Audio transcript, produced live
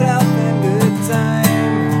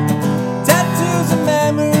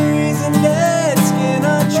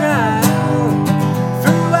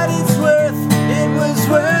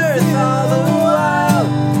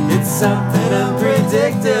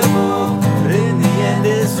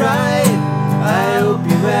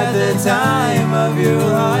time of your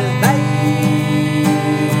life.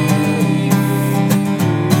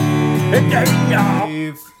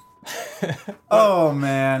 Oh,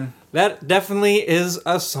 man. That definitely is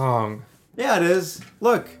a song. Yeah, it is.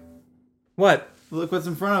 Look. What? Look what's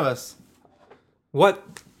in front of us. What?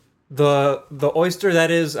 The oyster that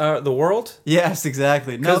is the world? Yes,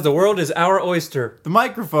 exactly. Because the world is our oyster. The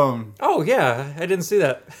microphone. Oh, yeah. I didn't see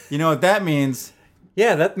that. You know what that means?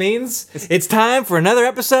 Yeah, that means it's time for another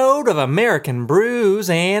episode of American Brews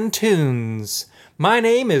and Tunes. My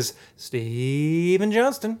name is Steven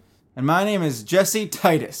Johnston. And my name is Jesse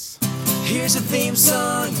Titus. Here's a theme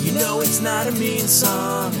song, you know it's not a mean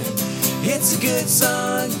song. It's a good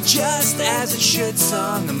song, just as it should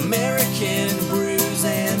song. American Brews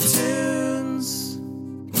and Tunes.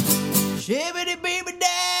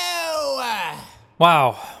 Shibbity-beeby-dow!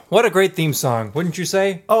 Wow, what a great theme song, wouldn't you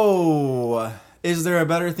say? Oh, is there a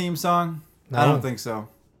better theme song? No. I don't think so.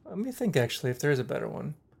 Let me think, actually, if there is a better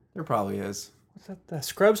one. There probably is. What's that?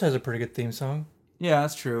 Scrubs has a pretty good theme song. Yeah,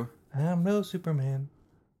 that's true. I'm no Superman.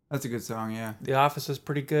 That's a good song, yeah. The Office is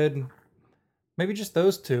pretty good. Maybe just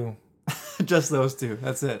those two. Just those two.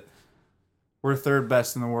 That's it. We're third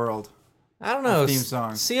best in the world. I don't know. Theme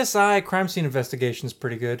song. CSI Crime Scene Investigation is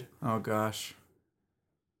pretty good. Oh, gosh.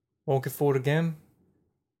 Won't get fooled again.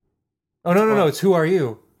 Oh, no. It's Who Are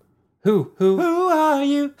You? Who? Who are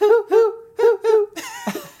you? Who?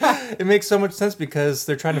 It makes so much sense because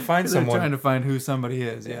they're trying to find They're someone. trying to find who somebody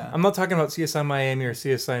is, yeah. I'm not talking about CSI Miami or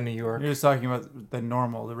CSI New York. You're just talking about the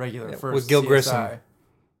normal, the regular first with Gil CSI. Grissom.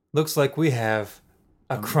 Looks like we have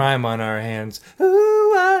a crime on our hands. Who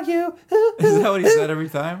are you? Is that what he said every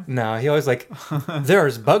time? No, he always like,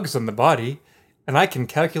 there's bugs on the body, and I can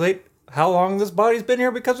calculate how long this body's been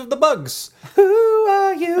here because of the bugs. Who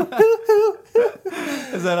are you?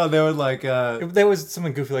 Is that how they would like... There was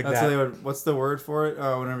something goofy like that's that. how they would... What's the word for it?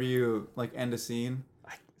 Whenever you like end a scene?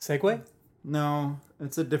 Segue? No,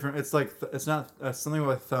 it's a different... It's like... it's not... something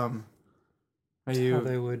with... How you... How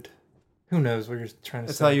they would... Who knows what you're trying to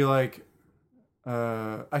It's say. how you like...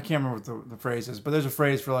 I can't remember what the phrase is, but there's a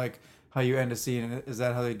phrase for like how you end a scene, and is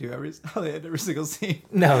that how they do how they end every single scene?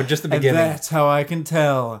 No, just the And beginning. that's how I can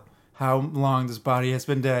tell how long this body has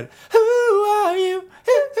been dead. Who are you?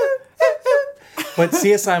 But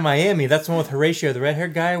CSI Miami, that's the one with Horatio, the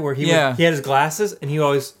red-haired guy, where he had his glasses, and he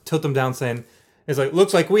always tilt them down saying, it's like,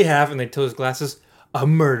 looks like we have, and they tilt his glasses, a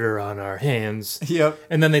murder on our hands. Yep.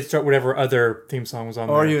 And then they'd start whatever other theme song was on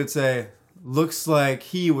Or there. you would say, looks like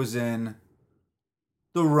he was in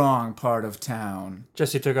the wrong part of town.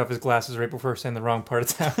 Jesse took off his glasses right before saying the wrong part of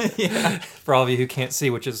town. Yeah. For all of you who can't see,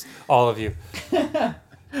 which is all of you.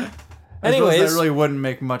 Anyways, Anyways, that really wouldn't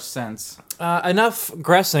make much sense. enough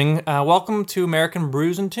gressing. Welcome to American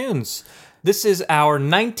Brews and Tunes. This is our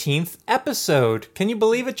 19th episode. Can you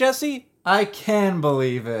believe it, Jesse? I can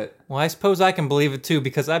believe it. Well, I suppose I can believe it too,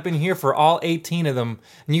 because I've been here for all 18 of them,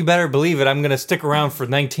 and you better believe it, I'm going to stick around for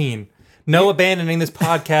 19. No abandoning this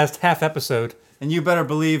podcast half episode. And you better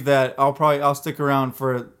believe that I'll stick around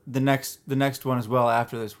for the next one as well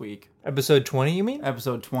after this week. Episode 20, you mean?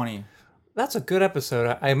 Episode 20. That's a good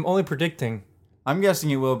episode. I'm only predicting. I'm guessing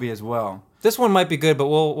it will be as well. This one might be good, but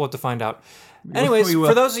we'll have to find out. Anyways, We will.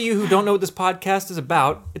 for those of you who don't know what this podcast is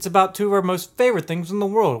about, it's about two of our most favorite things in the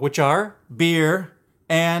world, which are... Beer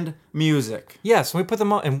and music. Yes, we put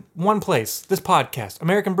them all in one place. This podcast,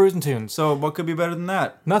 American Brews and Tunes. So what could be better than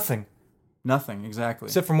that? Nothing. Nothing, exactly.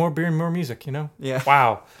 Except for more beer and more music, you know? Yeah.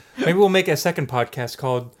 Wow. Maybe we'll make a second podcast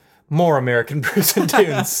called More American Brews and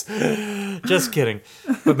Tunes. Just kidding.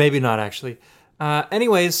 But maybe not, actually.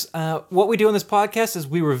 Anyways, what we do in this podcast is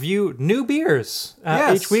we review new beers.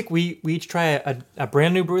 Yes. Each week, we each try a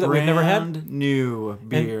brand new brew that we've never had. Brand new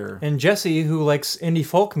beer. And Jesse, who likes indie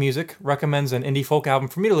folk music, recommends an indie folk album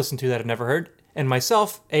for me to listen to that I've never heard. And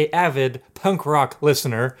myself, a avid punk rock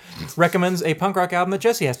listener, recommends a punk rock album that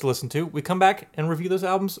Jesse has to listen to. We come back and review those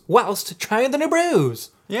albums whilst trying the new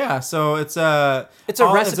brews. Yeah, so it's a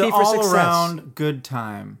recipe for success. all-around good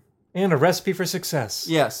time. And a recipe for success.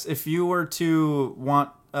 Yes, if you were to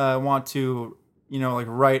want to, like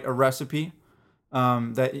write a recipe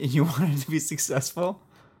that you wanted to be successful,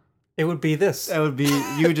 It would be this. that would be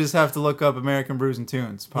you would just have to look up American Brews and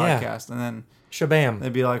Tunes podcast, and then Shabam.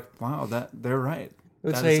 they'd be like, "Wow, they're right.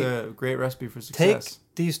 would That say, is a great recipe for Take success."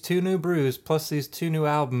 these two new brews plus these two new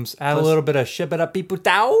albums, add a Plus- little bit of ship it up people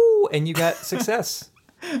dow, and you got success.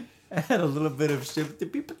 Add a little bit of shit to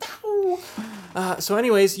people. So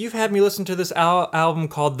anyways, you've had me listen to this album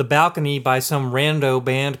called The Balcony by some rando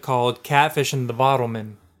band called Catfish and the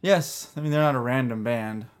Bottlemen. Yes, I mean they're not a random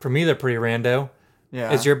band. For me, they're pretty rando.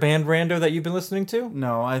 Yeah. Is your band Rando that you've been listening to?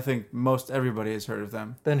 No, I think most everybody has heard of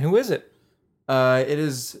them. Then who is it? It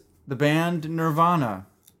is the band Nirvana.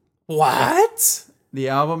 What? The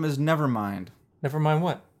album is Nevermind. Never mind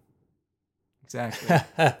what. Exactly.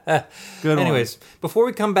 Good Anyways, before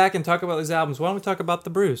we come back and talk about these albums, why don't we talk about the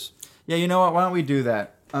brews? Yeah, you know what? Why don't we do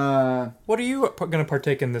that? What are you going to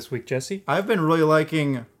partake in this week, Jesse? I've been really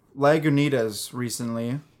liking Lagunitas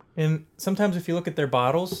recently. And sometimes if you look at their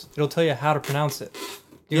bottles, it'll tell you how to pronounce it.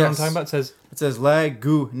 You know what I'm Yes. talking about? It says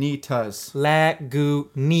Lagunitas.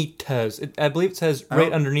 Lagunitas. I believe it says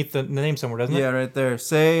right underneath the name somewhere, doesn't Yeah, it? right there.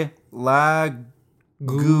 Say Laguni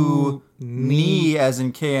as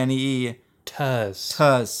in Knee. Tuz.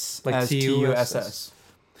 Tuss Like as Tuss. Tuss.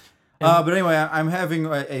 But anyway, I'm having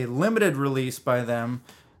a limited release by them.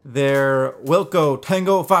 Their Wilco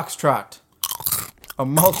Tango Foxtrot, a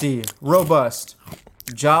malty, robust,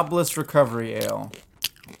 jobless recovery ale.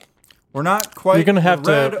 We're not quite You're gonna have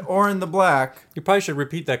the red to- or in the black. You probably should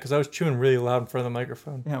repeat that because I was chewing really loud in front of the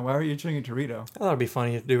microphone. Yeah, why are you chewing a Dorito? I thought it'd be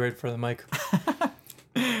funny to do right in front of the mic.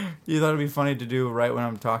 You thought it'd be funny to do right when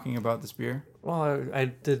I'm talking about this beer? Well, I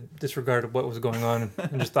did disregard what was going on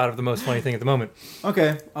and just thought of the most funny thing at the moment.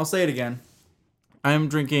 Okay, I'll say it again. I'm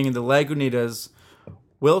drinking the Lagunitas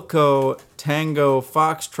Wilco Tango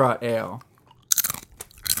Foxtrot Ale.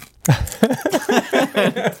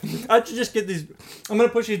 I should just get these. I'm going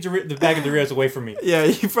to push the bag of Doritos away from me. Yeah,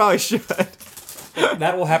 you probably should.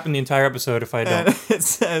 That will happen the entire episode if I don't. And it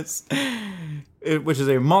says, which is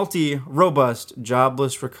a malty, robust,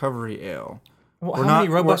 jobless recovery ale. Well, We're how many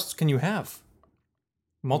not- robusts can you have?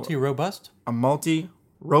 Multi-robust? A malty,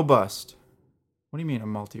 robust. What do you mean a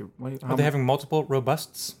malty? Are they having multiple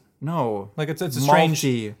robusts? No. Like it's a strange.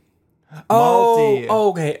 Malty. Oh, Malty.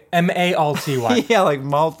 okay. M-A-L-T-Y. Yeah, like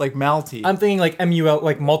malty. I'm thinking like M-U-L,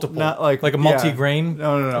 like multiple. Not like a yeah. multi-grain.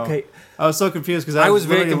 No. Okay. I was so confused because I I was was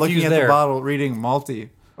very literally looking confused at there. the bottle, reading malty.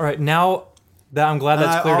 All right. Now that I'm glad And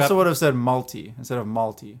that's I cleared also up. would have said malty instead of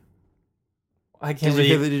malty. I can't Did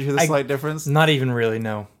you really. hear the slight difference? Not even really.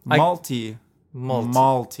 No. Malty. Malt.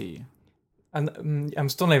 Malty. I'm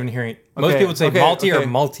still not even hearing it. Most Okay, people would say okay, malty or okay.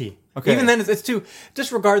 multi. Okay. Even then, it's too.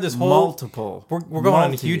 Disregard this whole. Multiple. We're going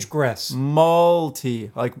on a Malty. huge gress.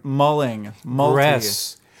 Malty. Like mulling.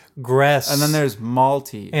 Malty. Gress. And then there's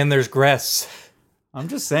malty. And there's gress. I'm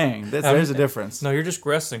just saying. There's a difference. No, you're just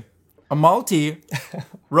gressing. A malty,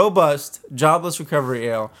 robust, jobless recovery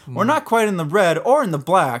ale. We're not quite in the red or in the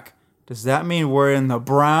black. Does that mean we're in the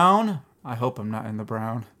brown? I hope I'm not in the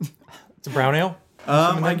brown. It's a brown ale.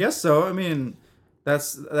 I guess so. I mean,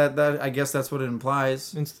 that. I guess that's what it implies.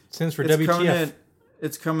 Since for It's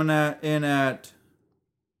WTF. coming in at.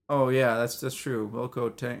 Oh yeah, that's true.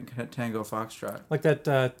 Wilco Tango Foxtrot. Like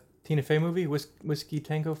that Tina Fey movie, Whiskey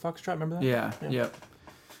Tango Foxtrot. Remember that? Yeah. Yep.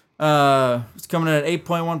 It's coming in at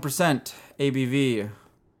 8.1% ABV,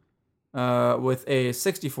 with a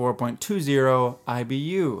 64.20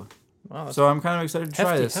 IBU. Wow, that's So I'm kind of excited to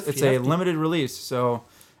try Hefty, this. hefty, It's a hefty. limited release, so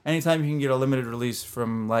anytime you can get a limited release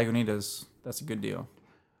from Lagunitas, that's a good deal.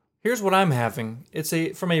 Here's what I'm having. It's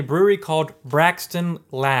from a brewery called Braxton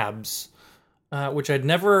Labs, which I'd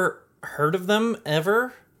never heard of them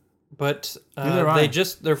ever, but Neither have I.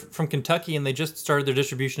 they're from Kentucky and they just started their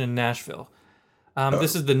distribution in Nashville.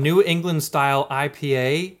 This is the New England style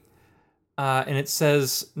IPA, and it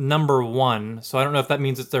says #1. So I don't know if that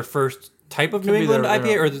means it's their first type of New be England their-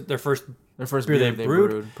 IPA or their first Their first beer beer they they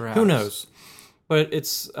brewed. perhaps. Who knows? But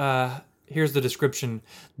it's here's the description: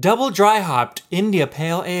 double dry hopped India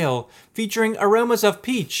Pale Ale featuring aromas of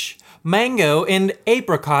peach, mango, and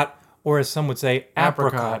apricot, or as some would say,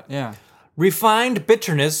 apricot. Yeah. Refined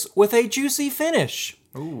bitterness with a juicy finish.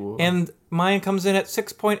 Ooh. And mine comes in at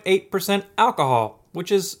 6.8% alcohol,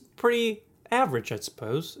 which is pretty average, I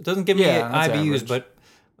suppose. It doesn't give me Yeah, that's IBUs, average. but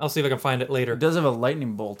I'll see if I can find it later. It does have a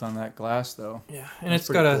lightning bolt on that glass, though. Yeah, and That's it's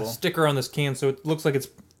got pretty a cool. sticker on this can, so it looks like it's,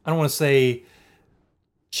 I don't want to say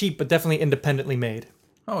cheap, but definitely independently made.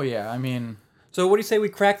 Oh yeah, I mean, So what do you say we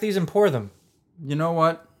crack these and pour them? you know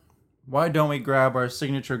what? Why don't we grab our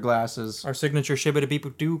signature glasses? Our signature Shibba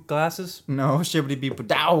Beep Doo glasses? No, shibbity beep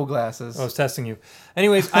dow glasses. I was testing you.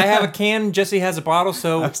 Anyways, I have a can, Jesse has a bottle,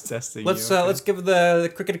 so I was testing let's you. let's give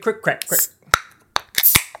the cricket a quick crack.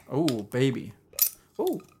 Oh, baby.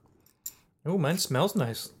 Oh, mine smells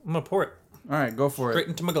nice. I'm gonna pour it All right, go for straight it.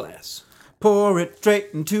 into my glass. Pour it straight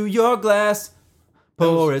into your glass.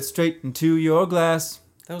 Pour it straight into your glass.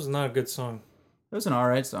 That was not a good song. It was an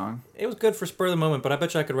alright song. It was good for spur of the moment, but I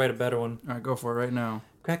bet you I could write a better one. All right, go for it right now.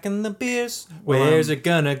 Cracking the beers, where's it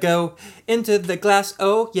gonna go? Into the glass,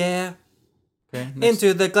 oh yeah. Okay. Next.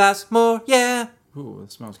 Into the glass, more, yeah. Ooh,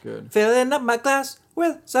 it smells good. Filling up my glass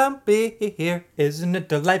with some beer. Isn't it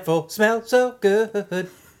delightful? Smells so good.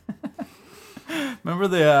 Remember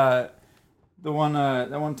the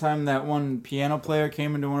one time that one piano player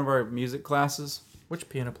came into one of our music classes? Which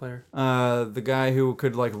piano player? The guy who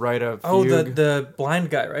could like write a fugue. Oh, the blind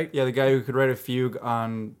guy, right? Yeah, the guy who could write a fugue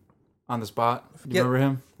on the spot. Do you remember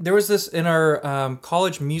him? There was this in our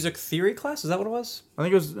college music theory class. Is that what it was? I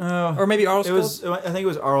think it was, Or maybe aural skills? I think it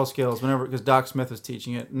was aural skills. Whenever, because Doc Smith was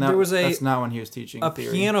teaching it. And There was that's not when he was teaching a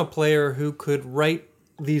theory. piano player who could write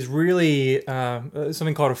these really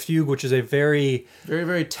something called a fugue, which is a very Very,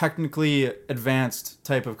 very technically advanced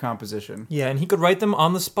type of composition. and he could write them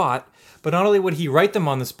on the spot. But not only would he write them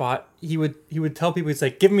on the spot, he would tell people, he's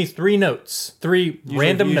like, give me 3 notes,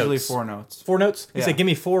 random usually notes. 4 notes. 4 notes? He Yeah. said, give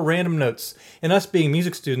me 4 random notes. And us being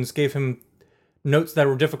music students gave him notes that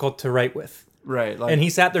were difficult to write with. Right. Like, And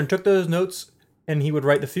he sat there and took those notes and he would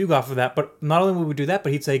write the fugue off of that. But not only would we do that,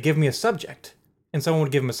 but he'd say, give me a subject. And someone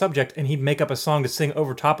would give him a subject and he'd make up a song to sing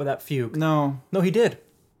over top of that fugue. no. No, he did.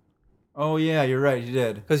 Oh yeah, you're right. He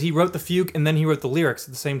did. Because he wrote the fugue and then he wrote the lyrics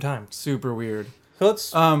at the same time. Super weird. So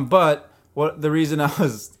let's... But the reason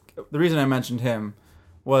I mentioned him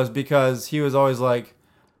was because he was always like,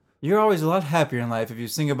 "You're always a lot happier in life if you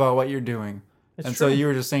sing about what you're doing." It's so true. you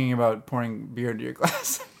were just singing about pouring beer into your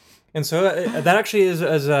glass. And so that actually is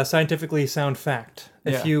a scientifically sound fact.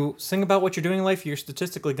 If Yeah. you sing about what you're doing in life, you're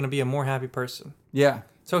statistically going to be a more happy person. Yeah.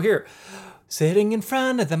 So here, sitting in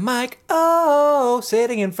front of the mic, oh,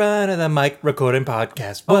 sitting in front of the mic, recording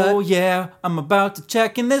podcast. What? Oh yeah, I'm about to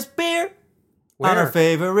check in this beer on our Where?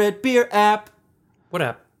 favorite beer app, What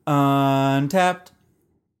app? Untapped.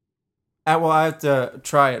 Well, I have to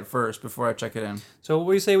try it first before I check it in. So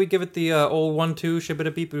what do you say we give it the old 1-2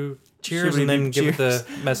 shibbida beep cheers and then Shibbity-beep give it cheers.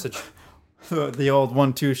 the message? The old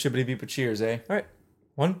 1-2 shibbity beep cheers, eh? All right,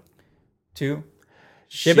 1, 2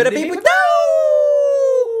 shibbida beep.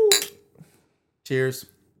 Cheers.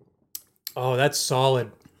 Oh, that's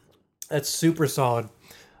solid. That's super solid.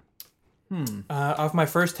 Off my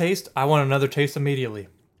first taste, I want another taste immediately.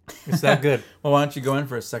 It's that good. Well, why don't you go in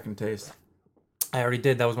for a second taste? I already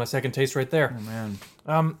did. That was my second taste right there. Oh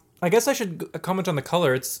man. I guess I should comment on the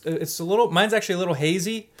color. It's a little. Mine's actually a little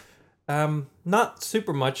hazy. Not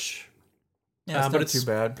super much. Yeah, it's but not it's too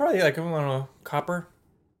bad. Probably like, I don't know, copper,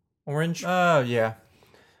 orange. Yeah.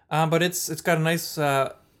 But it's got a nice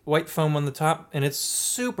white foam on the top, and it's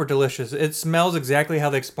super delicious. It smells exactly how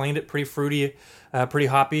they explained it. Pretty fruity, pretty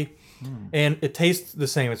hoppy, and it tastes the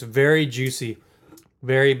same. It's very juicy,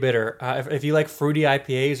 very bitter. If you like fruity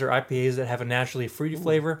IPAs or IPAs that have a naturally fruity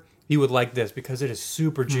flavor, you would like this because it is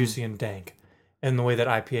super juicy and dank, in the way that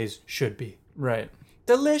IPAs should be. Right.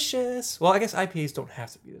 Delicious. Well, I guess IPAs don't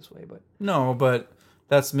have to be this way, but No, but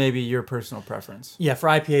that's maybe your personal preference. yeah, for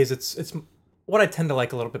IPAs, it's what I tend to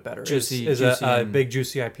like a little bit better. Juicy- is juicy a and- big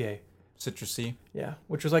juicy IPA. Citrusy. Yeah,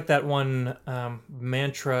 which was like that one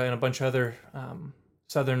Mantra and a bunch of other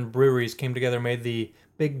southern breweries came together and made the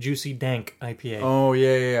Big Juicy Dank IPA. Oh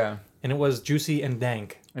yeah. And it was juicy and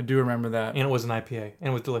dank, I do remember that. and it was an IPA, and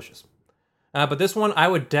it was delicious. But this one, I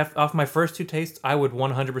would off my first 2 tastes, I would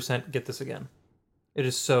 100% get this again. It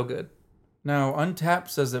is so good. Now, Untapped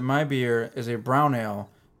says that my beer is a brown ale,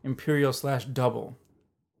 imperial/double.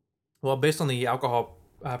 Well, based on the alcohol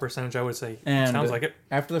percentage, I would say And sounds like it.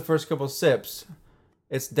 After the first couple sips,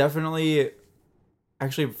 it's definitely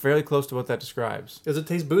actually fairly close to what that describes. Does it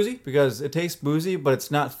taste boozy? Because it tastes boozy, but it's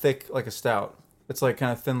not thick like a stout. It's like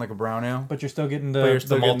kind of thin like a brown ale. But you're still getting But you're the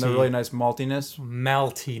still getting the malty, really nice maltiness.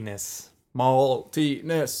 maltiness.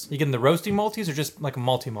 Maltiness. You getting the roasty malties or just like a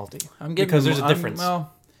malty? I'm getting Because there's a I'm- difference.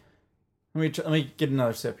 Well, let me get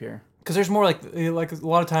another sip here. Because there's more like a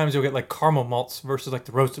lot of times you'll get like caramel malts versus like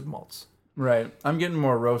the roasted malts. Right. I'm getting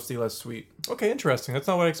more roasty, less sweet. Okay, interesting. That's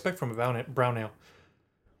not what I expect from a brown ale.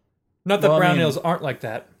 Not that Well, I brown mean- ales aren't like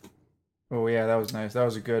that. Oh yeah, that was nice. That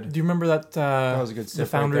was a good. Do you remember that? That was a good sip The right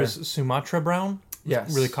founder's Sumatra brown.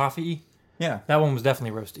 Yes. Really coffee-y. Yeah. That one was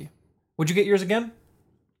definitely roasty. Would you get yours again?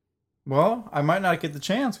 Well, I might not get the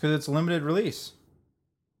chance because it's a limited release.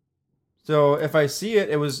 So if I see it,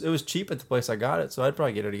 it was cheap at the place I got it, so I'd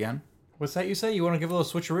probably get it again. What's that you say? You want to give a little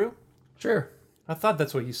switcheroo? Sure. I thought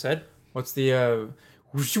that's what you said. What's the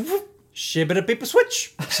whoosh, whoop, Shibbida beep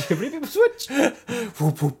switch. switch?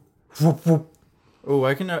 Whoop, whoop, whoop, whoop. Oh,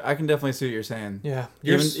 I can definitely see what you're saying. Yeah.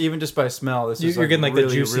 Even just by smell, this is you're getting like really,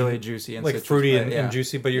 the juicy, really juicy and like citrus, fruity but and, yeah. and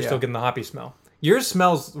juicy, but you're Yeah. still getting the hoppy smell. Yours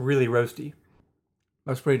smells really roasty.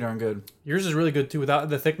 That's pretty darn good. Yours is really good too. Without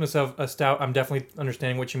the thickness of a stout, I'm definitely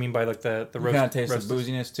understanding what you mean by like the You roast. kind of taste roast- the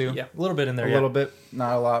booziness too. Yeah, a little bit in there. a Yeah, little bit,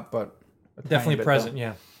 not a lot, but a tiny definitely bit, present. though.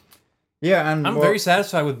 Yeah, Yeah, and I'm well, very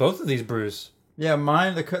satisfied with both of these brews. Yeah,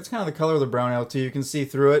 mine. It's kind of the color of the brown ale too. You can see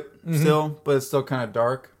through it still, but it's still kind of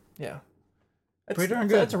dark. Yeah. Pretty darn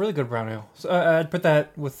good. That's a really good brown ale. So, I'd put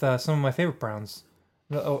that with some of my favorite browns.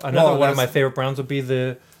 Another one of my favorite browns would be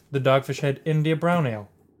the Dogfish Head India Brown Ale.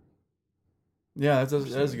 Yeah, that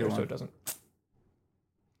is a good So one. it doesn't.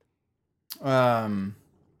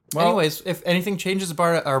 Well, Anyways, if anything changes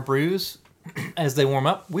about our brews as they warm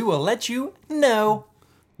up, we will let you know.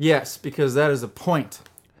 yes, because that is the point.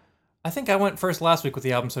 I think I went first last week with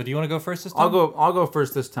the album, so do you want to go first this time? I'll go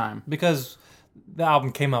first this time. Because the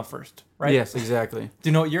album came out first, right? Yes, exactly. Do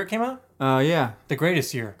you know what year it came out? Yeah, The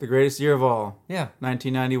greatest year. the greatest year of all, Yeah.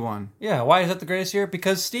 1991. Yeah. Why is that the greatest year?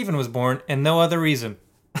 Because Steven was born and no other reason.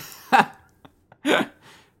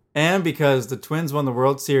 And because the Twins won the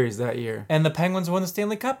World Series that year. And the Penguins won the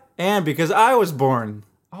Stanley Cup. And because I was born.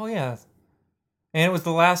 Oh, yeah. And it was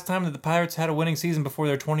the last time that the Pirates had a winning season before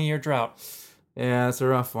their 20-year drought. Yeah, that's a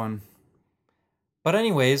rough one. But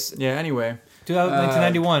anyways, Yeah, anyway.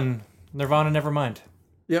 1991, Nirvana Nevermind.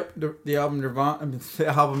 Yep, the album Nirvana, the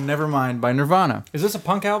album Nevermind by Nirvana. Is this a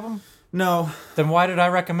punk album? No, Then why did I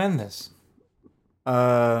recommend this?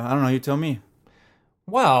 I don't know, you tell me.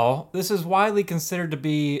 Well, this is widely considered to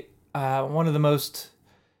be one of the most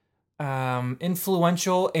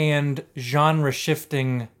influential and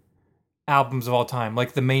genre-shifting albums of all time,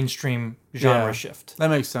 like the mainstream genre Yeah. shift. That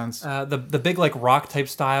makes sense. The big like rock type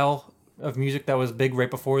style of music that was big right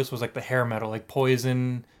before this was like the hair metal, like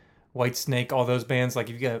Poison, Whitesnake, all those bands. Like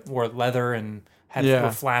you wore leather and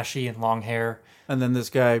were flashy and long hair. And then this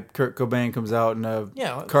guy, Kurt Cobain, comes out in a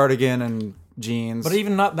Yeah. cardigan and jeans. But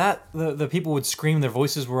even not that, the people would scream. Their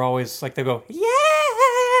voices were always like they go, yeah.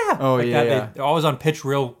 Oh, like yeah, that. yeah. They're always on pitch,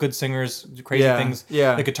 real good singers, crazy Yeah, things.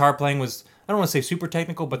 yeah. The guitar playing was, I don't want to say super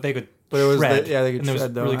technical, but they could But it was, shred. they could and it was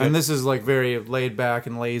shred though. really good. And this is like very laid back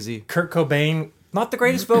and lazy. Kurt Cobain, not the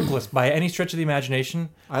greatest vocalist by any stretch of the imagination.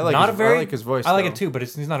 I like not his- a very, I like his voice, I like though. it too, but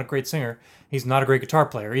he's not a great singer. He's not a great guitar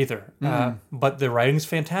player either. But the writing's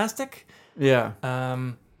fantastic. Yeah.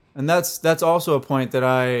 Um, And that's also a point that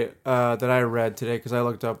I read today because I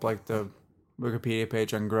looked up like the Wikipedia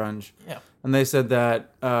page on grunge. yeah. And they said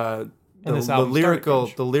that this the album started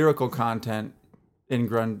grunge. lyrical content in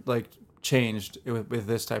grunge like changed with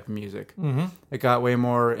this type of music. Mm-hmm. It got way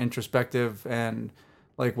more introspective and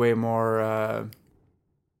like way more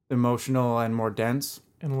emotional and more dense,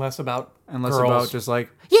 And less about and less girls. about just like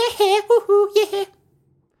yeah, woohoo, yeah,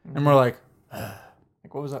 and more like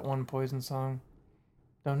Like, what was that one Poison song?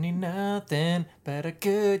 Don't need nothing but a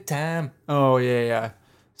good time. oh yeah.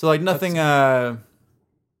 So like nothing.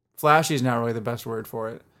 Flashy is not really the best word for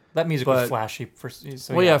it. That music But- was flashy.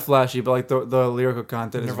 So Well, yeah, flashy, but like the lyrical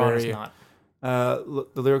content Nirvana's is very. not.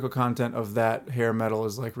 The lyrical content of that hair metal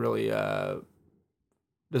is like really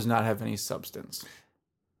does not have any substance.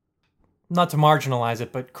 Not to marginalize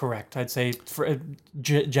it, but correct. I'd say for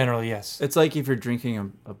generally, yes. It's like if you're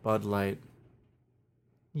drinking a Bud Light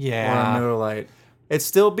or a Yeah. Miller Lite. It's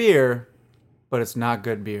still beer, but it's not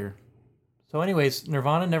good beer. So, anyways,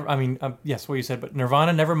 Nirvana never. I mean, yes, what you said, but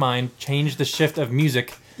Nirvana Nevermind changed the shift of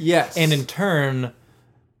music, Yes, and in turn,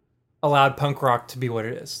 allowed punk rock to be what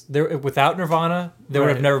it is. There, without Nirvana, there would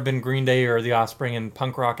have Right. never been Green Day or The Offspring, and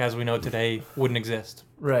punk rock as we know today wouldn't exist.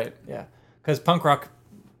 right. Yeah, because punk rock,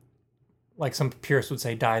 like some purists would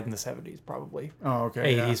say, died in the 70s, probably Oh,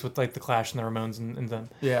 okay. 80s with like the Clash and the Ramones and them.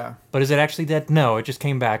 Yeah, But is it actually dead? No, it just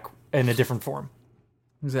came back in a different form.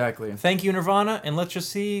 exactly. Thank you, Nirvana, and let's just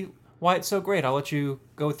see why it's so great. I'll let you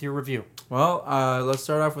go with your review. Well, let's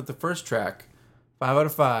start off with the first track. 5 out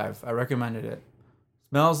of 5. I recommended it.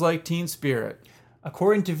 Smells Like Teen Spirit.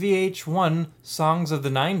 According to VH1 Songs of the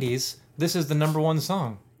 90s, this is the #1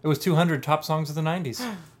 song. It was 200 top songs of the 90s.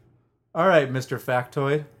 All right, Mr.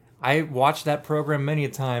 Factoid. I watched that program many a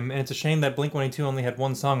time, and it's a shame that Blink-182 only had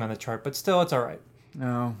one song on the chart, but still, it's all right.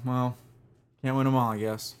 Oh, well, can't win them all, I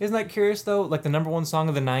guess. Isn't that curious, though? Like, the #1 song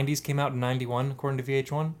of the 90s came out in 91, according to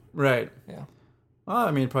VH1. Right. Yeah. Well,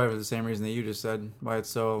 I mean, probably for the same reason that you just said, why it's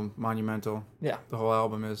so monumental. Yeah. The whole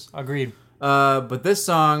album is. Agreed. But this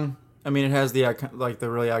song, I mean, it has the the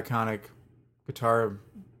really iconic guitar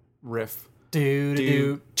riff. Do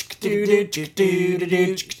do do do do do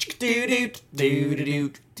do do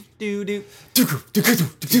do do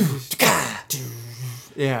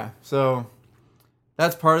Yeah, so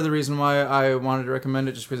that's part of the reason why I wanted to recommend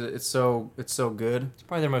it, just because it's so good. It's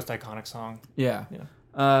probably their most iconic song. Yeah.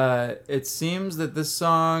 Yeah. It seems that this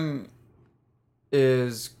song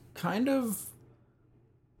is kind of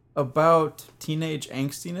about teenage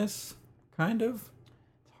angstiness, kind of.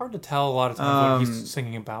 It's hard to tell a lot of times what Um, he's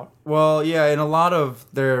singing about. Well, yeah, in a lot of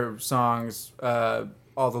their songs,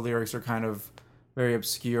 all the lyrics are kind of very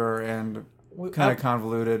obscure and kind of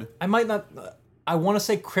convoluted. I might not. I want to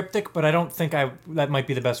say cryptic, but I don't think that might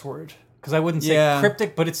be the best word. Because I wouldn't say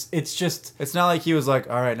cryptic, but it's just... It's not like he was like,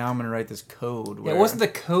 all right, now I'm going to write this code. Yeah, it wasn't the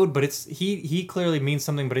code, but he clearly means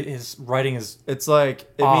something, but his writing is It's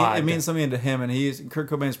like, it means something to him, and Kurt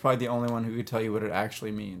Cobain's probably the only one who could tell you what it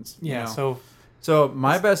actually means. Yeah, you know? so... So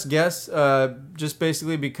my best guess, just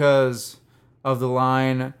basically because of the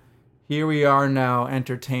line, "Here we are now,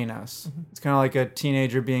 entertain us." Mm-hmm. It's kind of like a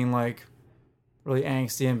teenager being like really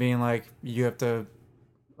angsty and being like, "You have to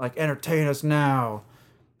like entertain us now."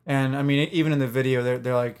 And I mean, even in the video,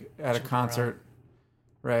 they're like at a concert,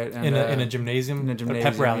 right? And, in a gymnasium, a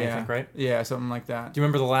pep rally, I think, right? Yeah, something like that. Do you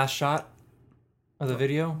remember the last shot of the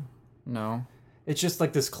video? No. It's just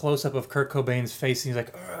like this close up of Kurt Cobain's face, and he's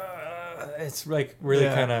like. It's like really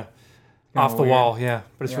kind of off the wall, yeah,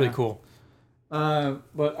 but it's really cool.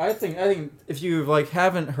 But I think if you like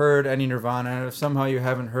haven't heard any Nirvana, if somehow you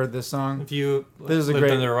haven't heard this song, if you lived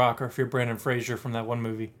under a rock, or if you're Brandon Fraser from that one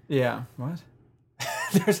movie, yeah, what?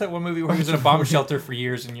 There's that one movie where he was in a bomb shelter for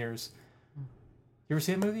years and years. You ever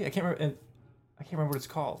see that movie? I can't remember what it's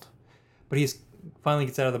called, but he's finally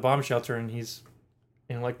gets out of the bomb shelter and he's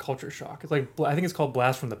in like culture shock. It's like I think it's called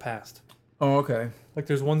Blast from the Past. Oh, okay. Like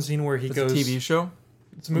there's one scene where he goes... a TV show?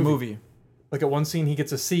 It's a movie. Like at one scene he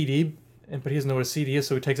gets a CD, but he doesn't know what a CD is,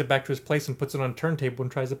 so he takes it back to his place and puts it on a turntable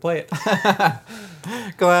and tries to play it.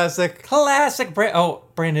 Classic.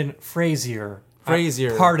 Brandon Frazier.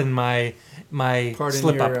 Frazier. Pardon my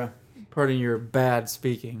slip-up. Pardon your bad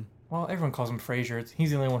speaking. Well, everyone calls him Frazier. He's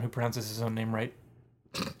the only one who pronounces his own name right.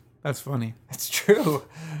 That's funny. It's true.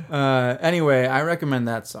 Anyway, I recommend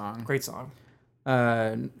that song. Great song.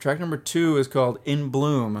 Track number 2 is called "In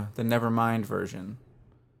Bloom," the Nevermind version.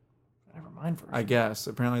 Nevermind version. I guess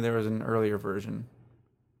apparently there was an earlier version.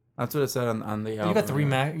 That's what it said on the album. You got the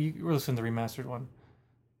You were listening to the remastered one.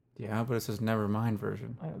 Yeah, but it says Nevermind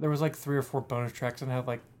version. There was like 3 or 4 bonus tracks and had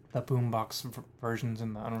like the boombox versions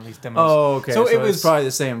and the unreleased demos. Oh, okay. So it was probably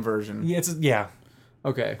the same version. Yeah.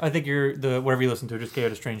 Okay. I think whatever you listened to just gave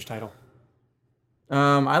it a strange title.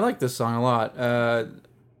 I like this song a lot.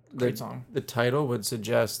 Great song. The title would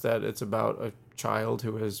suggest that it's about a child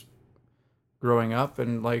who is growing up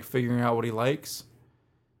and like figuring out what he likes.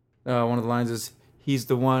 One of the lines is, "He's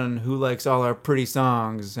the one who likes all our pretty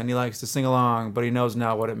songs, and he likes to sing along, but he knows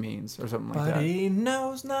not what it means," or something like that. But he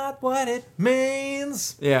knows not what it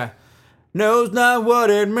means. Yeah, knows not what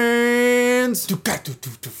it means. So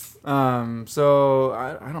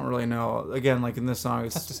I don't really know. Again, like in this song,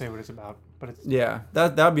 it's tough to say what it's about, but it's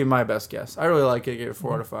that would be my best guess. I really like it. Give it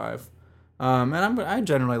 4 out of 5. And I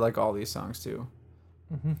generally like all these songs too.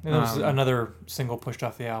 Mm-hmm. And there was another single pushed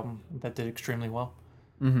off the album that did extremely well.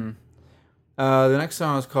 Mm-hmm. The next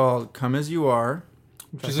song is called "Come As You Are,"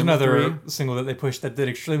 which is another single that they pushed that did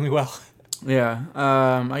extremely well. Yeah.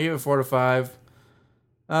 I give it 4 out of 5.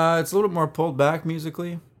 It's a little bit more pulled back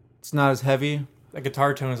musically. It's not as heavy. The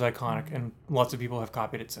guitar tone is iconic, and lots of people have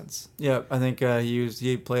copied it since. Yeah, I think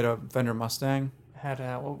he played a Fender Mustang. Had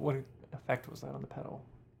what effect was that on the pedal?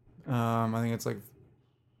 I think it's like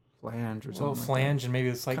flange or something. A little flange and maybe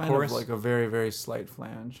a slight chorus. Kind of like a very, very slight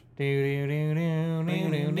flange.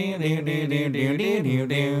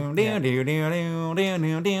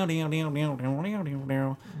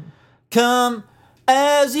 Come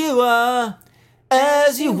as you are,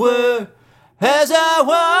 as you were, as I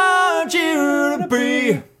want you to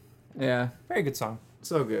be. Yeah. Very good song.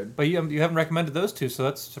 So good. But you haven't recommended those two, so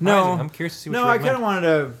that's surprising. I'm curious to see what you recommend. I kind of wanted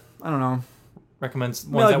to, I don't know. Recommend ones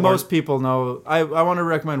like that most people know. I want to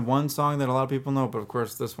recommend one song that a lot of people know, but of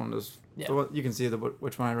course this one is, you can see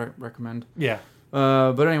which one I recommend. Yeah.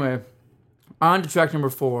 But anyway, on to track number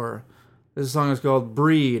 4. This song is called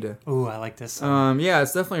 "Breed." Ooh, I like this song. Yeah,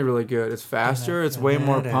 it's definitely really good. It's faster. It's way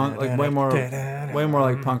more punk, like way more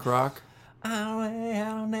like punk rock.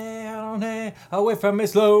 Away from me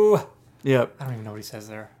slow. Yep. I don't even know what he says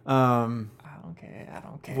there. I don't care. I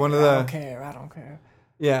don't care. I don't care.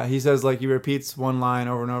 Yeah, he says like he repeats one line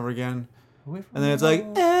over and over again, and then it's like.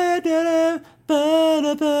 Oh,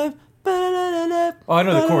 I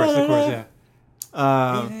know the chorus.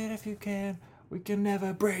 Yeah. Even if you can, we can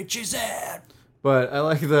never break his head. But I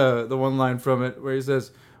like the one line from it where he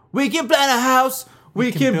says, "We can plan a house,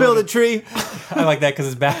 we can build a tree." I like that because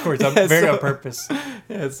it's backwards. I'm very on purpose.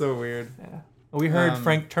 Yeah, it's so weird. Yeah. We heard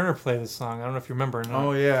Frank Turner play this song. I don't know if you remember or not.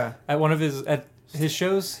 Oh yeah. At one of his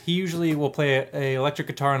shows, he usually will play a electric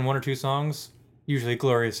guitar in 1 or 2 songs. Usually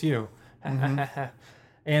 "Glorious You." Mm-hmm.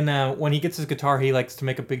 And when he gets his guitar, he likes to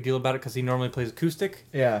make a big deal about it because he normally plays acoustic.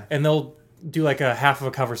 Yeah. And they'll do like a half of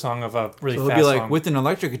a cover song of a really fast song. He'll be like, "With an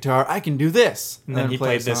electric guitar, I can do this." And then he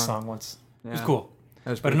played this song once. Yeah. It was cool.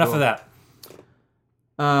 But enough of that.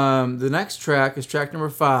 The next track is track number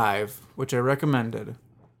 5, which I recommended.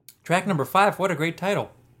 Track number 5. What a great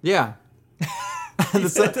title. Yeah.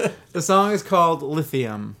 The song is called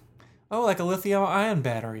Lithium. Oh, like a lithium-ion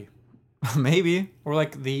battery. Maybe. Or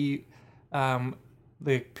like the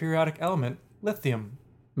periodic element, lithium.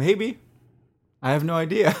 Maybe. I have no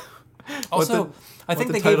idea. Also, I think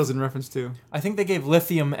the they title's gave, in reference to. I think they gave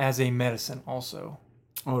lithium as a medicine also.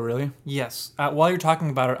 Oh, really? Yes. While you're talking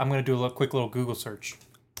about it, I'm going to do a quick little Google search.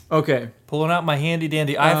 Okay. Pulling out my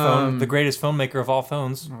handy-dandy iPhone, the greatest phone maker of all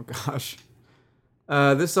phones. Oh, gosh.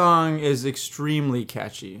 This song is extremely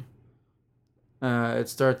catchy. It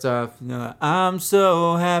starts off, I'm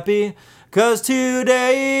so happy, 'cause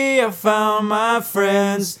today I found my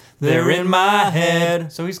friends. They're in my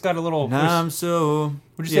head. So he's got a little... I'm so...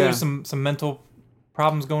 Would you say there's some mental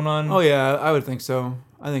problems going on? Oh, yeah, I would think so.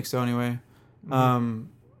 I think so, anyway.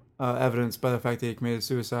 Evidenced by the fact that he committed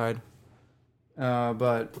suicide.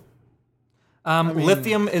 But...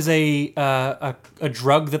 lithium is a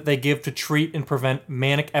drug that they give to treat and prevent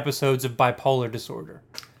manic episodes of bipolar disorder.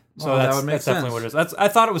 So that would make that's definitely sense. what it is. I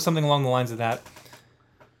thought it was something along the lines of that.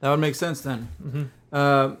 That would make sense then.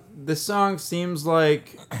 This song seems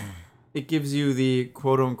like it gives you the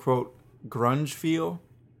quote-unquote grunge feel.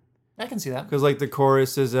 I can see that. Because, like, the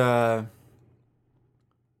chorus is, what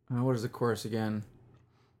is the chorus again?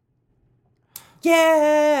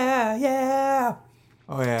 Yeah, yeah,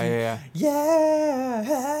 Oh, yeah.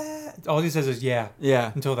 yeah. All he says is yeah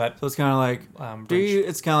Yeah. until that. So it's kind of like, Bridge.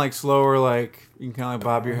 it's kind of like slower, like, you can kind of like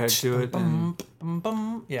bob your head to it. And,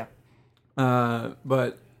 Yeah.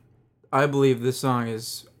 but I believe this song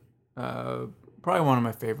is probably one of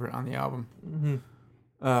my favorite on the album.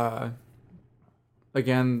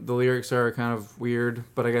 Again, the lyrics are kind of weird,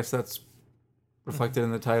 but I guess that's reflected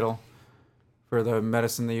in the title for the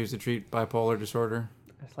medicine they use to treat bipolar disorder.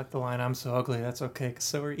 It's like the line, I'm so ugly, that's okay, 'cause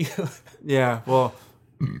so are you. Yeah, well,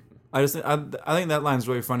 I think that line's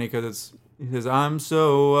really funny because it says, I'm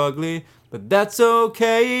so ugly, but that's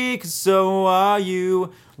okay, 'cause so are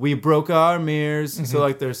you. We broke our mirrors. So,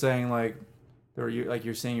 like, they're saying, like,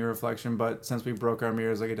 you're seeing your reflection, but since we broke our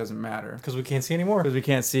mirrors, like, it doesn't matter. Because we can't see anymore. Because we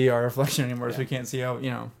can't see our reflection anymore, so we can't see how,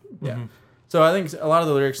 yeah. So I think a lot of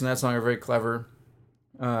the lyrics in that song are very clever.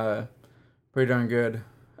 Pretty darn good.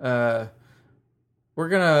 We're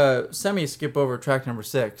gonna semi-skip over track number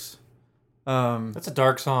 6. That's a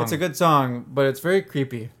dark song. It's a good song, but it's very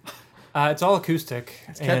creepy. It's all acoustic.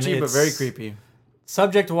 It's catchy, but very creepy.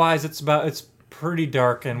 Subject-wise, it's pretty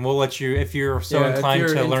dark, and we'll let you, if you're so inclined if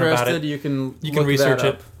you're to learn about it, you can research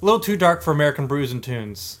it. A little too dark for American Brews and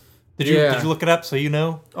Tunes. Did you look it up so you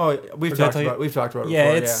know? Oh, we've talked about it before.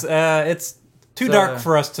 Yeah, it's too dark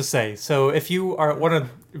for us to say. So if you want to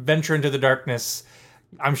venture into the darkness,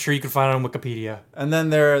 I'm sure you can find it on Wikipedia. And then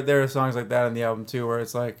there are songs like that in the album too, where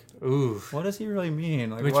it's like, ooh, what does he really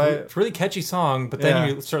mean? Like, it's a really catchy song, but then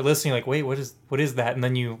you start listening, like, wait, what is that? And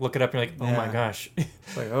then you look it up, and you're like, oh my gosh.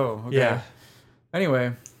 It's like, oh, okay. Yeah.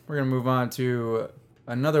 Anyway, we're gonna move on to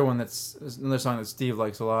another song that Steve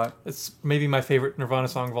likes a lot. It's maybe my favorite Nirvana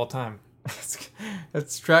song of all time.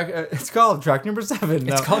 It's called track number 7.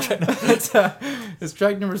 It's called track number it's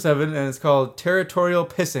track number 7, and it's called Territorial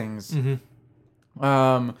Pissings.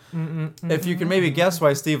 If you can maybe guess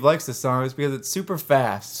why Steve likes this song, it's because it's super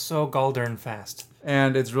fast. So gall-darn fast.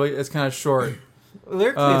 And it's kind of short.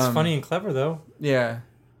 Lyrically, it's funny and clever, though. Yeah. Do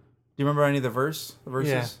you remember any of the verses?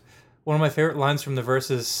 Yeah. One of my favorite lines from the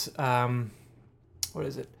verses, what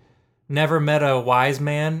is it? Never met a wise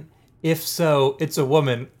man? If so, it's a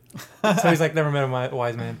woman. So he's like, never met a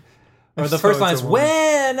wise man. Or the first line is,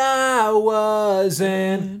 when I was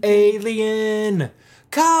an alien,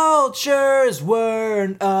 cultures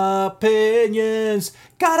weren't opinions.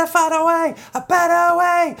 Gotta find a way, a better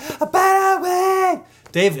way, a better way.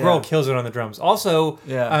 Dave Grohl kills it on the drums. Also,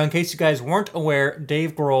 in case you guys weren't aware,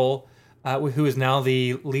 Dave Grohl, who is now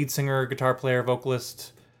the lead singer, guitar player,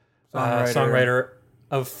 vocalist, songwriter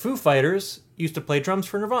of Foo Fighters, used to play drums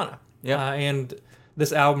for Nirvana. Yeah. And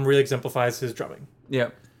this album really exemplifies his drumming.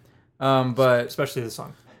 Yep. But especially this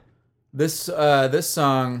song. This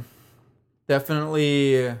song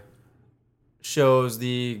definitely shows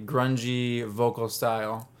the grungy vocal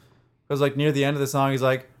style. Because like near the end of the song, his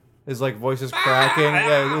voice is cracking.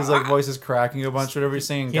 Yeah, his like voice is cracking a bunch. Whatever he's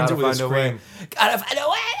singing, gotta find a way. Gotta find a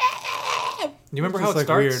way. Do you remember how it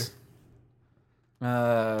starts?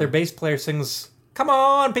 Weird. Their bass player sings, "Come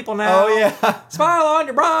on, people now! Oh yeah, smile on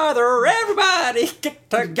your brother, everybody get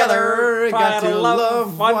together. Try to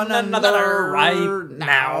love one another right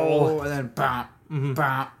now." And then bam,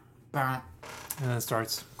 bam, bam. And then it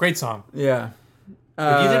starts. Great song. Yeah.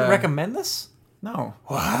 You didn't recommend this? No.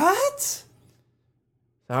 What?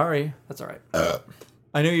 Sorry. That's all right.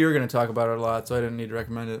 I knew you were going to talk about it a lot, so I didn't need to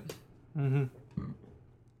recommend it.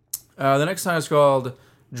 The next song is called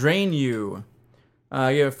Drain You.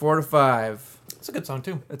 I give it 4 to 5. It's a good song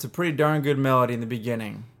too. It's a pretty darn good melody in the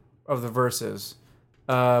beginning of the verses.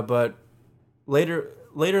 But later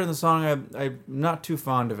in the song, I'm not too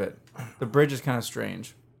fond of it. The bridge is kind of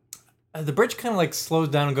strange. The bridge kind of like slows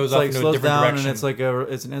down and goes It's off like into a slows different down direction. and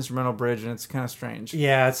it's an instrumental bridge and it's kind of strange.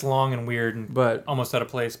 Yeah, it's long and weird and But almost out of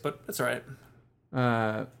place, but it's all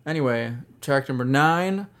right. anyway, track number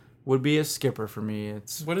 9 would be a skipper for me.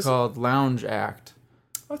 It's What is called Lounge Act.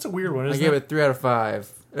 That's a weird one, I isn't gave it? it 3 out of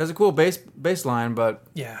 5. It has a cool bass line, but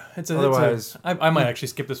Yeah, Otherwise- I might actually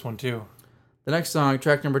skip this one too. the next song,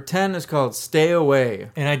 track number 10, is called Stay Away.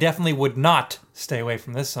 And I definitely would not stay away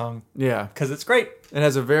from this song Yeah. because it's great. It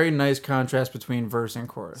has a very nice contrast between verse and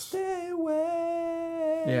chorus. Stay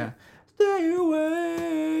away. Yeah. Stay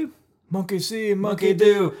away. Monkey see, monkey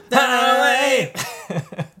do. Away.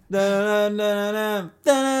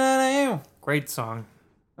 Da-da-da-da-da-da-da-da-da. Great song.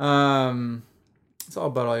 That's all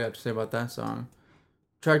about all I got to say about that song.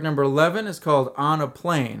 Track number 11 is called On a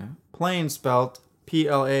Plane. Plane spelt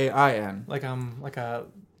Plain. Like a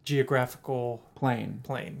geographical Plane.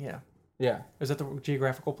 plane. Yeah. Yeah. Is that the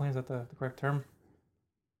geographical plane? Is that the correct term?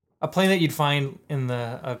 A plane that you'd find in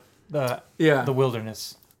the Yeah.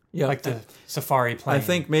 wilderness, Yeah. like the safari plane. I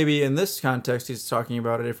think maybe in this context he's talking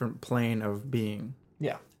about a different plane of being.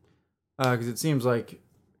 Yeah, Because it seems like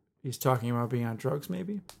he's talking about being on drugs,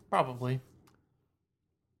 maybe. probably.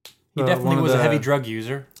 He one definitely of was a the- heavy drug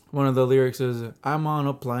user. One of the lyrics is, I'm on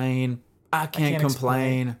a plane. I can't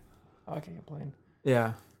complain. Oh, I can't complain.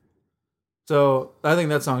 Yeah. So I think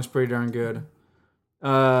that song's pretty darn good.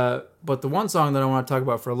 But the one song that I want to talk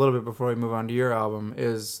about for a little bit before we move on to your album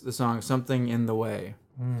is the song Something in the Way.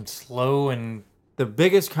 Slow and The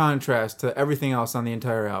biggest contrast to everything else on the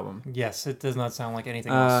entire album. yes, it does not sound like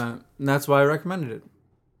anything else. And that's why I recommended it.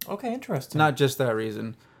 Okay, interesting. Not just that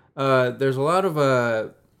reason. There's a lot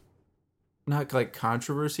of not like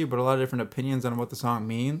controversy, but a lot of different opinions on what the song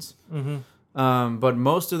means. Mm-hmm. But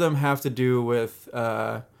most of them have to do with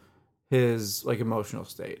his like emotional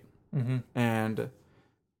state. Mm-hmm. And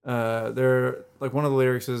they're like one of the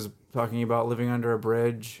lyrics is talking about living under a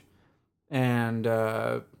bridge and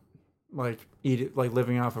like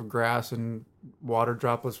living off of grass and water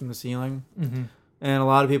droplets from the ceiling. Mm-hmm. And a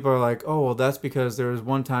lot of people are like, oh well, that's because there was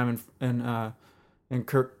one time in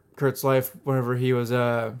Kurt's life whenever he was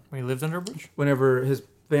When he lived under a bridge? whenever his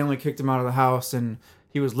family kicked him out of the house and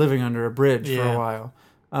he was living under a bridge for Yeah. a while.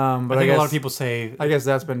 But I think guess, a lot of people say. I guess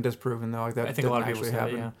that's been disproven though. Like that I think a lot of didn't people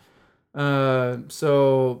actually say that, happen. yeah.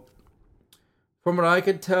 So from what I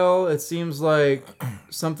could tell, it seems like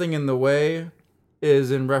Something in the Way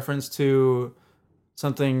is in reference to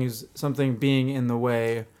something being in the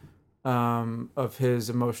way of his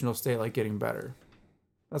emotional state, like getting better.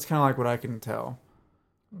 That's kind of like what I can tell.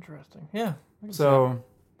 Interesting. Yeah. I can see that. So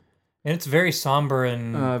And it's very somber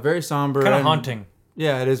and very somber, kind of and- haunting.